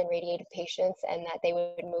 even in radiated patients, and that they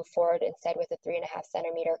would move forward instead with a 3.5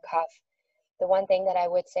 centimeter cuff. The one thing that I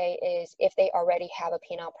would say is if they already have a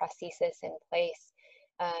penile prosthesis in place,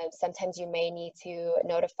 sometimes you may need to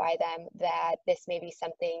notify them that this may be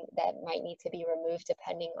something that might need to be removed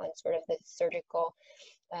depending on sort of the surgical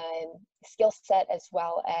skill set as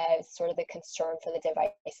well as sort of the concern for the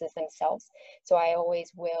devices themselves. So I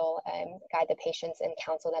always will guide the patients and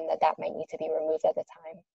counsel them that that might need to be removed at the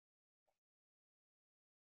time.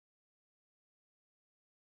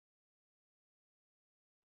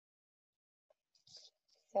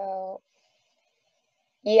 So,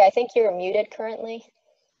 yeah, I think you're muted currently.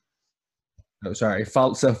 Oh, sorry.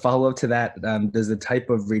 Follow up to that. Does the type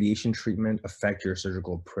of radiation treatment affect your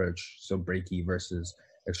surgical approach? So brachy versus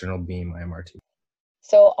external beam IMRT.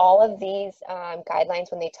 So all of these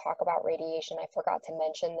guidelines, when they talk about radiation, I forgot to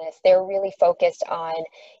mention this, they're really focused on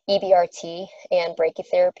EBRT and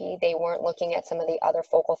brachytherapy. They weren't looking at some of the other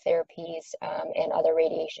focal therapies and other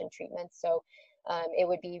radiation treatments. So it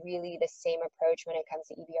would be really the same approach when it comes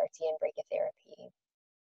to EBRT and brachytherapy.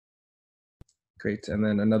 Great. And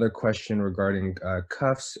then another question regarding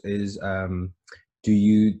cuffs is, do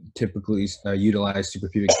you typically utilize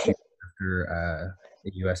suprapubic tube after a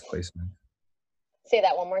US placement? Say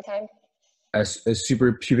that one more time. A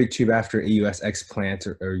suprapubic tube after a US explant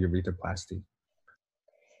or urethroplasty?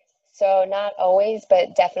 So not always,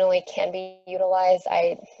 but definitely can be utilized.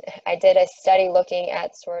 I did a study looking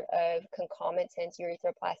at sort of concomitant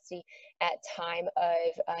urethroplasty at time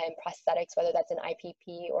of prosthetics, whether that's an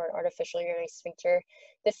IPP or an artificial urinary sphincter.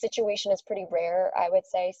 This situation is pretty rare, I would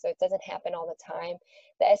say, so it doesn't happen all the time.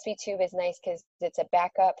 The SV tube is nice because it's a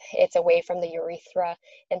backup, it's away from the urethra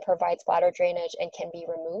and provides bladder drainage and can be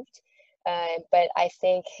removed. But I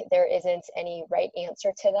think there isn't any right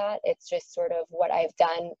answer to that. It's just sort of what I've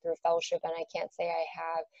done through fellowship, and I can't say I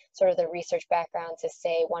have sort of the research background to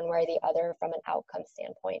say one way or the other from an outcome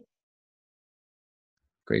standpoint.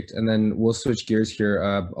 Great. And then we'll switch gears here.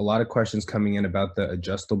 A lot of questions coming in about the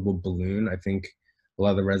adjustable balloon. I think a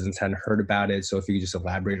lot of the residents hadn't heard about it. So if you could just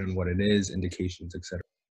elaborate on what it is, indications, etc.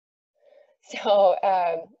 So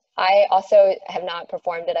I also have not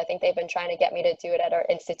performed it. I think they've been trying to get me to do it at our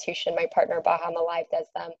institution. My partner Bahama Live does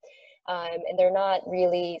them. And they're not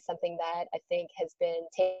really something that I think has been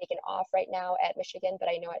taken off right now at Michigan, but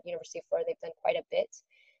I know at University of Florida they've done quite a bit.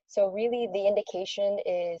 So really the indication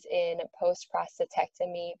is in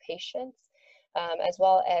post-prostatectomy patients, as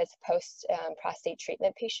well as post-prostate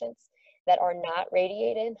treatment patients that are not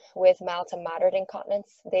radiated with mild to moderate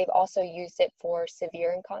incontinence. They've also used it for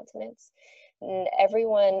severe incontinence. And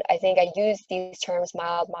everyone, I think I use these terms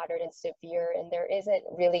mild, moderate, and severe, and there isn't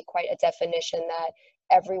really quite a definition that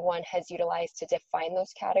everyone has utilized to define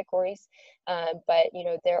those categories. But you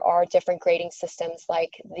know, there are different grading systems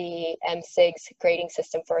like the M6 grading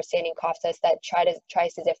system for a standing cough test that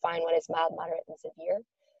tries to define what is mild, moderate, and severe.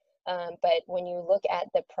 But when you look at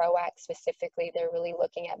the PROACT specifically, they're really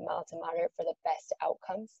looking at mild to moderate for the best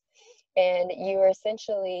outcomes. And you are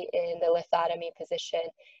essentially in the lithotomy position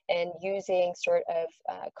and using sort of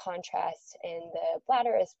contrast in the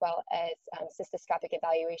bladder as well as cystoscopic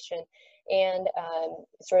evaluation and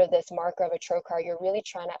sort of this marker of a trocar. You're really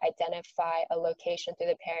trying to identify a location through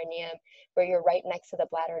the perineum where you're right next to the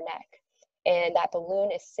bladder neck. And that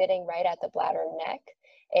balloon is sitting right at the bladder neck,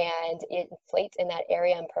 and it inflates in that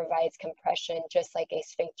area and provides compression just like a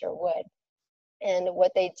sphincter would. And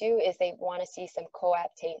what they do is they want to see some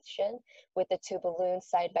coaptation with the two balloons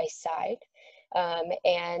side by side.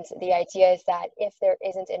 And the idea is that if there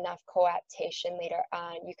isn't enough coaptation later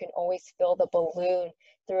on, you can always fill the balloon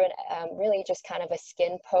through really just kind of a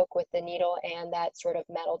skin poke with the needle and that sort of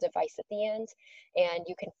metal device at the end. And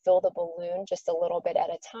you can fill the balloon just a little bit at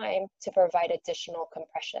a time to provide additional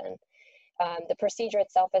compression. The procedure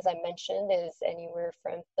itself, as I mentioned, is anywhere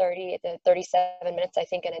from 30 to 37 minutes. I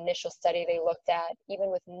think an initial study they looked at, even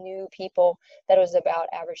with new people, that was about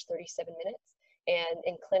average 37 minutes. And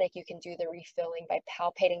in clinic, you can do the refilling by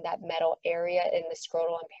palpating that metal area in the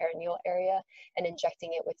scrotal and perineal area and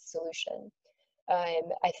injecting it with solution.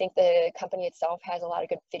 I think the company itself has a lot of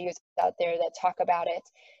good videos out there that talk about it.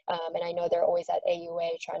 And I know they're always at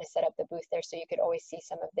AUA trying to set up the booth there, so you could always see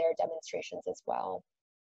some of their demonstrations as well.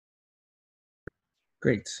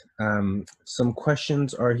 Great. Some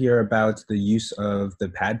questions are here about the use of the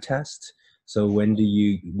PAD test. So when do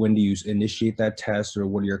you initiate that test, or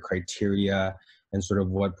what are your criteria, and sort of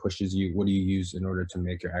what pushes you? What do you use in order to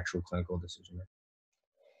make your actual clinical decision?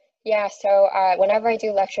 Yeah, so whenever I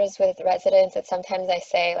do lectures with residents, sometimes I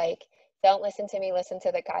say, like, don't listen to me, listen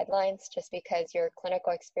to the guidelines, just because your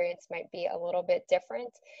clinical experience might be a little bit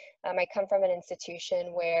different. I come from an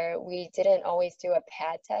institution where we didn't always do a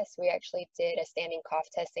PAD test. We actually did a standing cough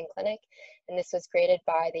test in clinic, and this was graded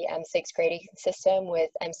by the M6 grading system,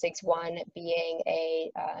 with M6-1 being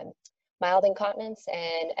a mild incontinence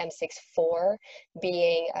and M6-4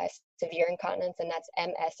 being severe incontinence, and that's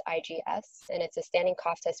MSIGS. And it's a standing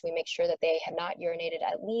cough test. We make sure that they have not urinated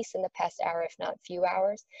at least in the past hour, if not few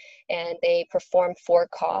hours. And they perform 4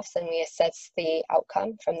 coughs, and we assess the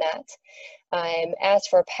outcome from that. As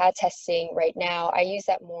for pad testing right now, I use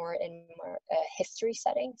that more in a history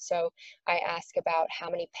setting. So I ask about how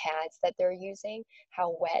many pads that they're using,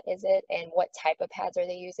 how wet is it, and what type of pads are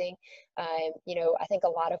they using. You know, I think a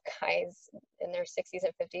lot of guys in their 60s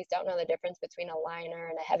and 50s don't know the difference between a liner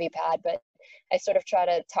and a heavy pad, but I sort of try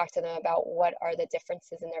to talk to them about what are the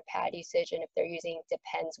differences in their pad usage and if they're using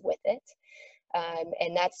Depends with it.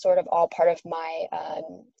 And that's sort of all part of my,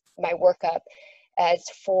 my workup. As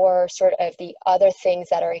for sort of the other things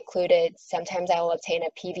that are included, sometimes I will obtain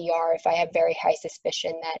a PVR if I have very high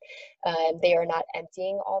suspicion that they are not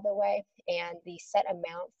emptying all the way. And the set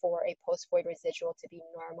amount for a post-void residual to be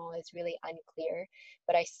normal is really unclear,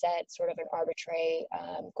 but I set sort of an arbitrary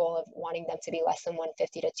goal of wanting them to be less than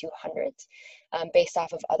 150 to 200 based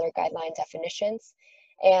off of other guideline definitions.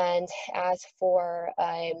 And as for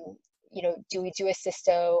you know, do we do a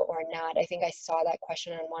cysto or not? I think I saw that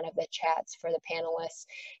question on one of the chats for the panelists,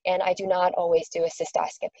 and I do not always do a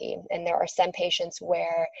cystoscopy. And there are some patients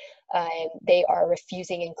where they are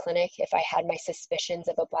refusing in clinic. If I had my suspicions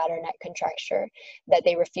of a bladder neck contracture, that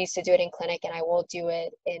they refuse to do it in clinic, and I will do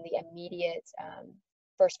it in the immediate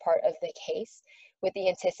first part of the case, with the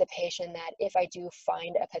anticipation that if I do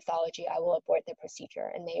find a pathology, I will abort the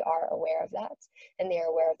procedure, and they are aware of that, and they are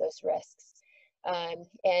aware of those risks.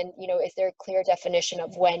 And, you know, is there a clear definition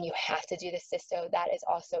of when you have to do the cysto? That is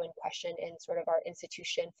also in question in sort of our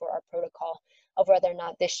institution for our protocol of whether or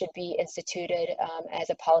not this should be instituted as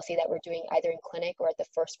a policy that we're doing either in clinic or at the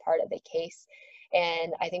first part of the case.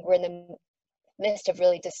 And I think we're in the midst of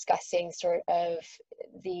really discussing sort of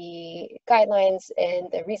the guidelines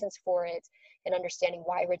and the reasons for it and understanding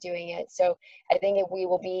why we're doing it. So I think we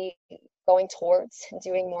will be going towards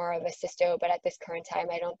doing more of a cysto, but at this current time,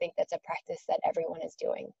 I don't think that's a practice that everyone is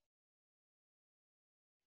doing.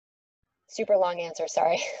 Super long answer,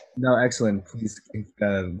 sorry. No, excellent. Please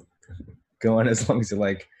go on as long as you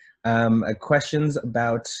like. Questions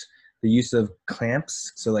about the use of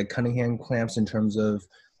clamps. So like Cunningham clamps in terms of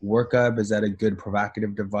workup, is that a good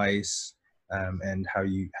provocative device? And how do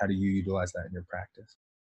you utilize that in your practice?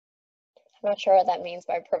 I'm not sure what that means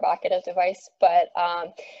by provocative device, but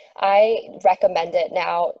I recommend it.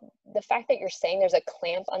 Now, the fact that you're saying there's a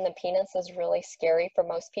clamp on the penis is really scary for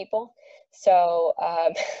most people. So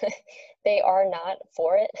they are not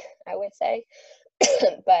for it, I would say.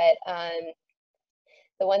 But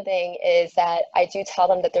the one thing is that I do tell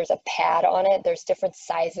them that there's a pad on it. There's different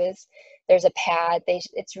sizes. There's a pad.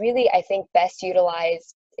 It's really, I think, best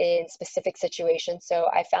utilized in specific situations. So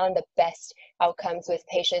I found the best outcomes with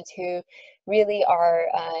patients who really are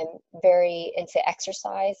very into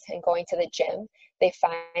exercise and going to the gym. They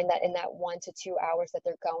find that in that 1 to 2 hours that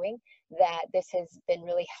they're going, that this has been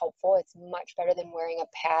really helpful. It's much better than wearing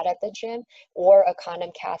a pad at the gym or a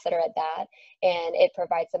condom catheter at that. And it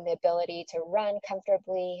provides them the ability to run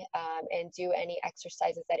comfortably and do any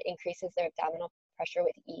exercises that increases their abdominal pressure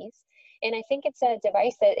with ease. And I think it's a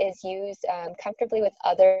device that is used comfortably with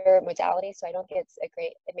other modalities. So I don't think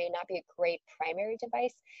it may not be a great primary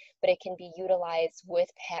device, but it can be utilized with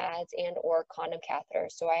pads and or condom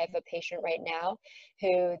catheters. So I have a patient right now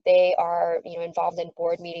who they are, you know, involved in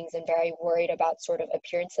board meetings and very worried about sort of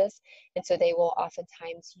appearances. And so they will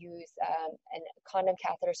oftentimes use a condom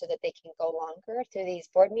catheter so that they can go longer to these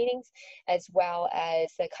board meetings, as well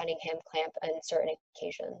as the Cunningham clamp on certain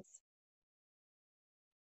occasions.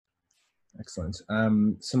 Excellent.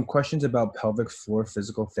 Some questions about pelvic floor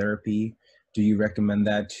physical therapy. Do you recommend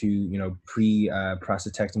that to, you know,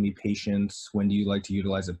 pre-prostatectomy patients? When do you like to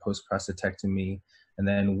utilize it post-prostatectomy? And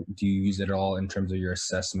then do you use it at all in terms of your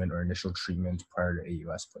assessment or initial treatment prior to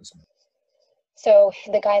AUS placement? So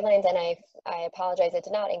the guidelines, and I apologize, I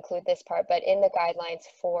did not include this part, but in the guidelines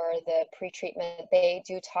for the pre-treatment, they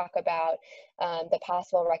do talk about the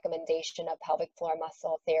possible recommendation of pelvic floor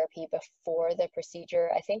muscle therapy before the procedure.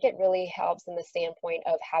 I think it really helps in the standpoint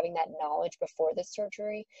of having that knowledge before the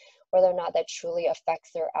surgery. Whether or not that truly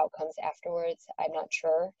affects their outcomes afterwards, I'm not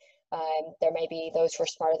sure. There may be those who are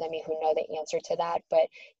smarter than me who know the answer to that, but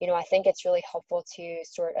you know, I think it's really helpful to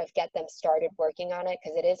sort of get them started working on it,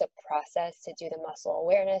 because it is a process to do the muscle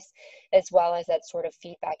awareness, as well as that sort of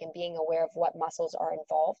feedback and being aware of what muscles are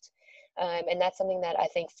involved. And that's something that I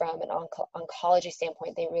think from an oncology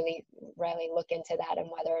standpoint, they really look into that and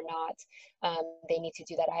whether or not they need to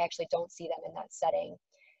do that. I actually don't see them in that setting.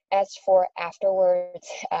 As for afterwards,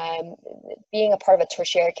 being a part of a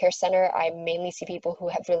tertiary care center, I mainly see people who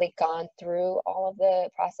have really gone through all of the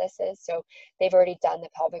processes. So they've already done the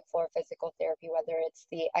pelvic floor physical therapy, whether it's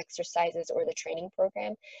the exercises or the training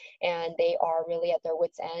program, and they are really at their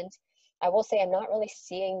wits' end. I will say I'm not really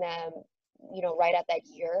seeing them, right at that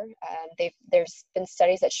year. There's been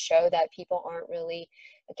studies that show that people aren't really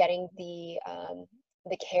getting the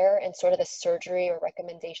care and sort of the surgery or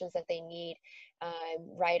recommendations that they need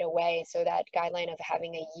right away. So that guideline of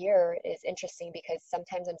having a year is interesting, because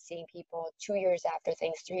sometimes I'm seeing people 2 years after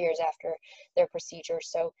things, 3 years after their procedure.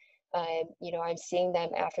 So, I'm seeing them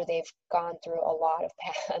after they've gone through a lot of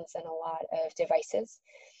pads and a lot of devices.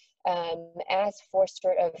 As for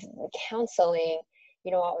sort of counseling,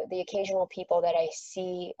 the occasional people that I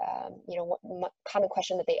see, common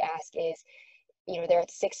question that they ask is, they're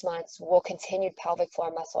at 6 months, will continued pelvic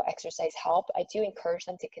floor muscle exercise help? I do encourage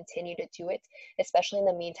them to continue to do it, especially in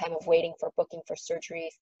the meantime of waiting for booking for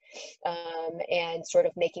surgeries, and sort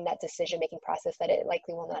of making that decision-making process that it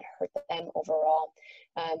likely will not hurt them overall.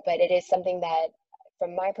 But it is something that,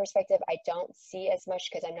 from my perspective, I don't see as much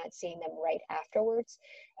because I'm not seeing them right afterwards,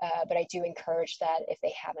 but I do encourage that if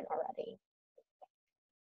they haven't already.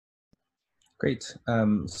 Great.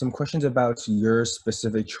 Some questions about your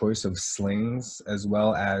specific choice of slings, as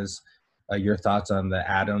well as your thoughts on the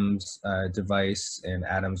Adams device and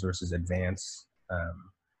Adams versus Advance.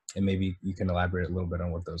 And maybe you can elaborate a little bit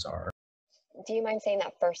on what those are. Do you mind saying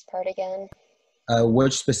that first part again?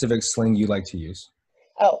 Which specific sling you like to use?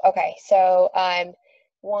 Oh, okay. So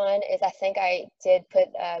one is, I think I did put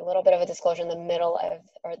a little bit of a disclosure in the middle of,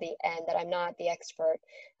 or the end, that I'm not the expert,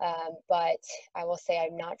 but I will say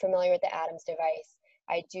I'm not familiar with the Adams device.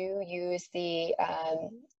 I do use the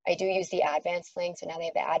Advance sling. So now they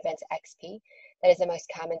have the Advance XP. That is the most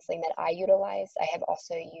common sling that I utilize. I have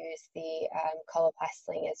also used the Coloplast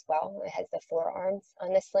sling as well. It has the 4 arms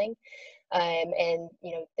on the sling, and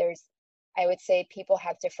I would say people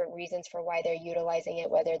have different reasons for why they're utilizing it,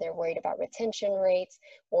 whether they're worried about retention rates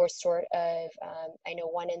or sort of, I know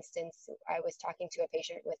one instance, I was talking to a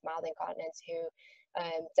patient with mild incontinence who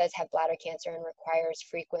does have bladder cancer and requires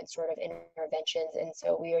frequent sort of interventions. And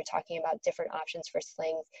so we were talking about different options for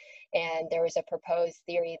slings. And there was a proposed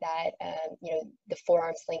theory that, the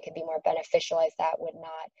 4-arm sling could be more beneficial, as that would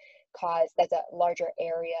not that's a larger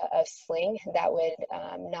area of sling that would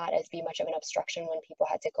not as be much of an obstruction when people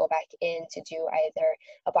had to go back in to do either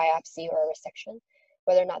a biopsy or a resection.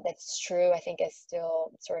 Whether or not that's true, I think is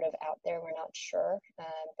still sort of out there. We're not sure,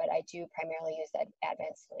 but I do primarily use that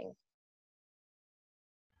Advance sling.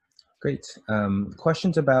 Great.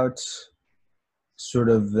 Questions about sort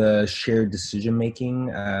of the shared decision making.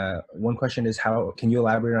 One question is, can you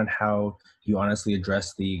elaborate on how you honestly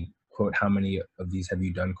address the quote, "How many of these have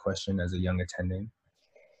you done?" question as a young attending?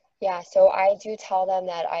 Yeah, so I do tell them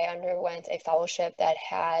that I underwent a fellowship that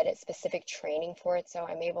had specific training for it, so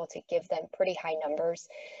I'm able to give them pretty high numbers.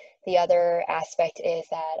 The other aspect is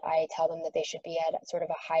that I tell them that they should be at sort of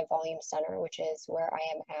a high volume center, which is where I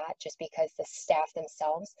am at, just because the staff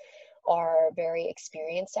themselves are very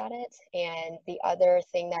experienced at it. And the other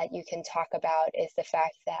thing that you can talk about is the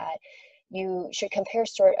fact that you should compare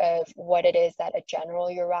sort of what it is that a general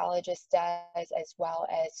urologist does, as well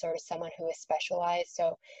as sort of someone who is specialized.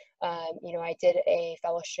 So, I did a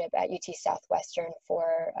fellowship at UT Southwestern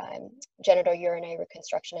for genitourinary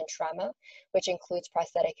reconstruction and trauma, which includes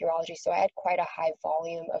prosthetic urology. So I had quite a high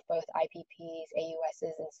volume of both IPPs,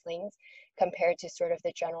 AUSs, and slings, compared to sort of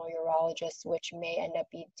the general urologist, which may end up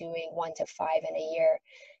be doing 1 to 5 in a year.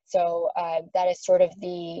 So that is sort of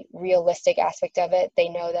the realistic aspect of it. They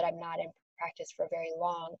know that I'm not in practice for very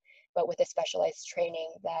long, but with the specialized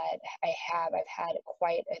training that I've had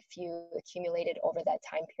quite a few accumulated over that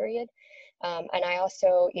time period. And I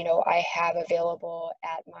also, I have available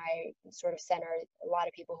at my sort of center a lot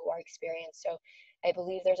of people who are experienced. So I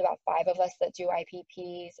believe there's about 5 of us that do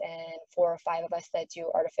IPPs and 4 or 5 of us that do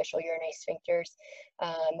artificial urinary sphincters,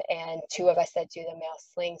 and 2 of us that do the male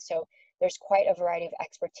sling. So there's quite a variety of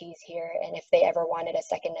expertise here. And if they ever wanted a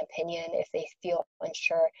second opinion, if they feel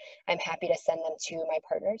unsure, I'm happy to send them to my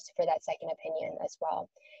partners for that second opinion as well.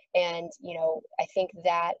 And, I think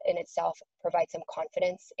that in itself provides some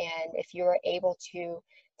confidence. And if you're able to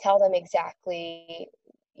tell them exactly,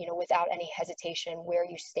 without any hesitation where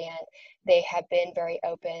you stand, they have been very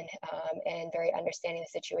open and very understanding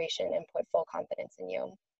the situation and put full confidence in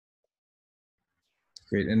you.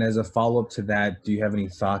 Great. And as a follow-up to that, do you have any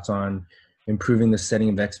thoughts on improving the setting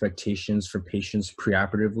of expectations for patients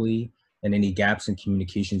preoperatively, and any gaps in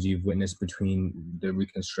communications you've witnessed between the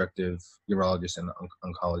reconstructive urologist and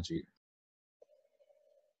oncology?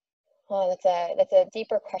 Well, that's a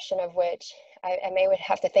deeper question of which I may would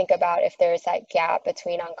have to think about if there's that gap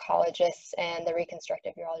between oncologists and the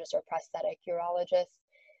reconstructive urologist or prosthetic urologist.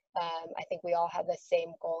 I think we all have the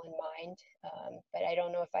same goal in mind, but I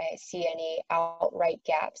don't know if I see any outright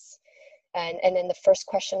gaps. And then the first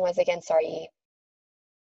question was again, sorry.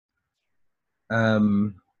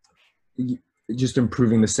 Just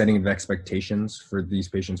improving the setting of expectations for these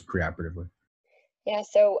patients preoperatively. Yeah,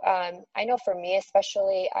 so I know for me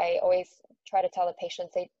especially, I always try to tell the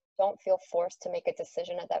patients they don't feel forced to make a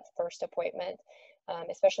decision at that first appointment.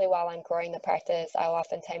 Especially while I'm growing the practice, I'll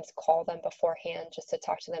oftentimes call them beforehand just to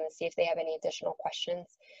talk to them and see if they have any additional questions.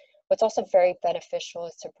 What's also very beneficial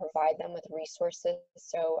is to provide them with resources.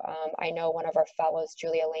 So I know one of our fellows,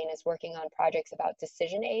 Julia Lane, is working on projects about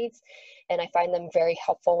decision aids, and I find them very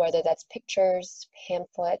helpful, whether that's pictures,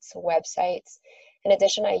 pamphlets, websites. In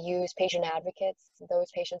addition, I use patient advocates,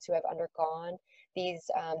 those patients who have undergone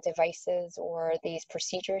these devices or these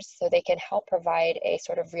procedures, so they can help provide a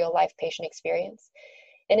sort of real life patient experience.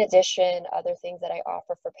 In addition, other things that I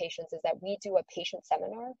offer for patients is that we do a patient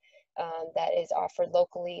seminar that is offered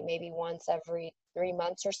locally, maybe once every 3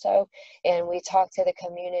 months or so. And we talk to the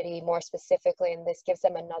community more specifically, and this gives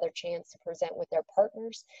them another chance to present with their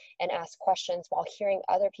partners and ask questions while hearing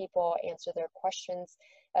other people answer their questions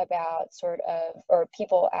about or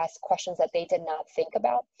people ask questions that they did not think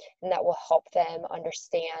about, and that will help them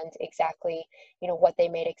understand exactly, what they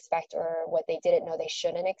may expect or what they didn't know they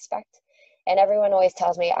shouldn't expect. And everyone always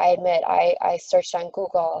tells me, I admit, I searched on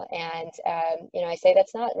Google, and I say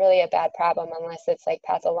that's not really a bad problem unless it's like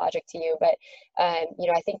pathologic to you. But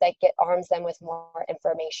I think that arms them with more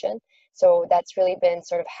information. So that's really been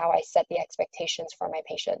sort of how I set the expectations for my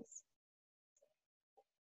patients.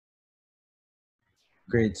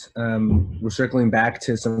 Great. We're circling back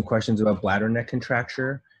to some questions about bladder neck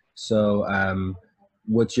contracture. So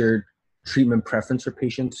what's your treatment preference for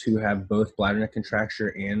patients who have both bladder neck contracture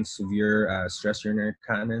and severe stress urinary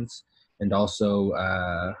incontinence? And also,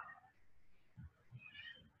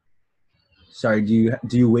 do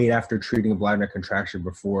you wait after treating a bladder neck contracture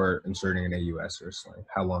before inserting an AUS or sling?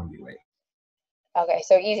 How long do you wait? Okay,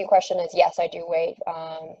 so easy question is yes, I do wait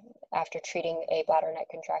after treating a bladder neck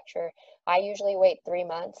contracture. I usually wait 3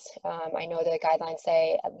 months. I know the guidelines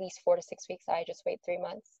say at least 4 to 6 weeks. I just wait 3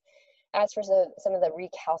 months. As for some of the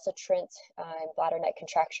recalcitrant bladder neck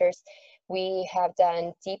contractures, we have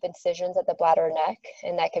done deep incisions at the bladder neck,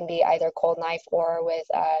 and that can be either cold knife or with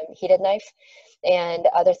heated knife. And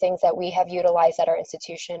other things that we have utilized at our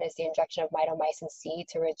institution is the injection of mitomycin C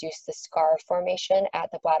to reduce the scar formation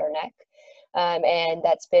at the bladder neck. And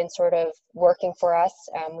that's been sort of working for us.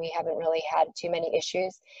 We haven't really had too many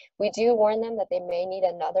issues. We do warn them that they may need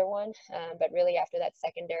another one, but really after that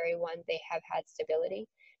secondary one, they have had stability.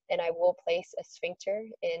 And I will place a sphincter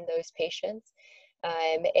in those patients.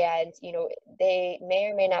 And they may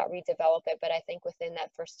or may not redevelop it, but I think within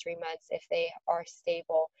that first 3 months, if they are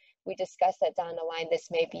stable, we discussed that down the line,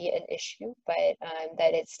 this may be an issue, but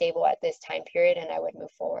that it's stable at this time period, and I would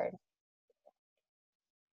move forward.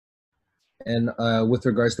 And with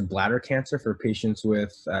regards to bladder cancer, for patients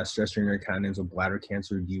with stress urinary incontinence or bladder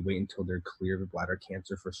cancer, do you wait until they're clear of bladder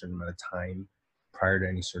cancer for a certain amount of time prior to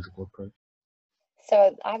any surgical approach?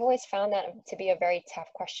 So I've always found that to be a very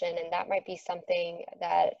tough question, and that might be something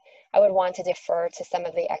that I would want to defer to some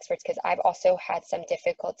of the experts, because I've also had some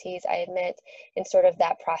difficulties, I admit, in sort of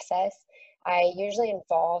that process. I usually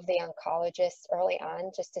involve the oncologist early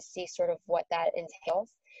on just to see sort of what that entails.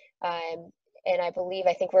 And I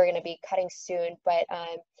think we're going to be cutting soon, but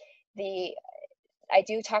I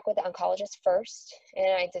do talk with the oncologist first,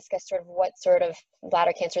 and I discuss sort of what sort of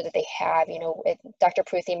bladder cancer that they have. Dr.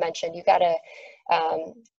 Pruthi mentioned you gotta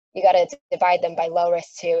divide them by low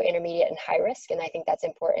risk to intermediate and high risk, and I think that's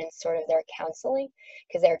important, sort of their counseling,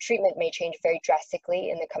 because their treatment may change very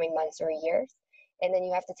drastically in the coming months or years. And then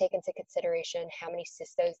you have to take into consideration how many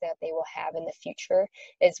cystos that they will have in the future,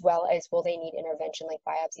 as well as will they need intervention like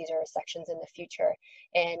biopsies or resections in the future.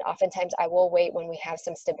 And oftentimes I will wait when we have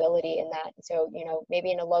some stability in that. So,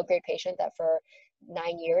 maybe in a low grade patient that for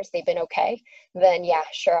 9 years they've been okay, then yeah,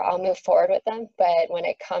 sure, I'll move forward with them. But when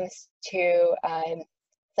it comes to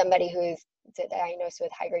somebody who's diagnosed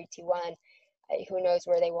with high grade T1, who knows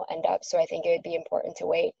where they will end up. So I think it would be important to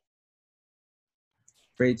wait.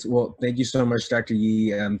 Great. Well, thank you so much, Dr.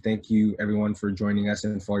 Yee. Thank you, everyone, for joining us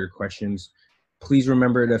and for all your questions. Please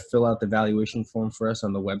remember to fill out the evaluation form for us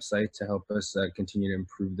on the website to help us continue to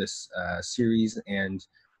improve this series. And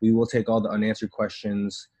we will take all the unanswered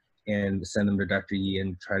questions and send them to Dr. Yee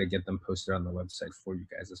and try to get them posted on the website for you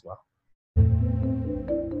guys as well.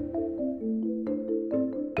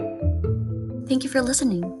 Thank you for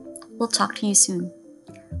listening. We'll talk to you soon.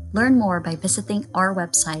 Learn more by visiting our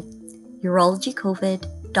website,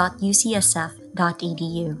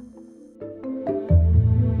 urologycovid.ucsf.edu.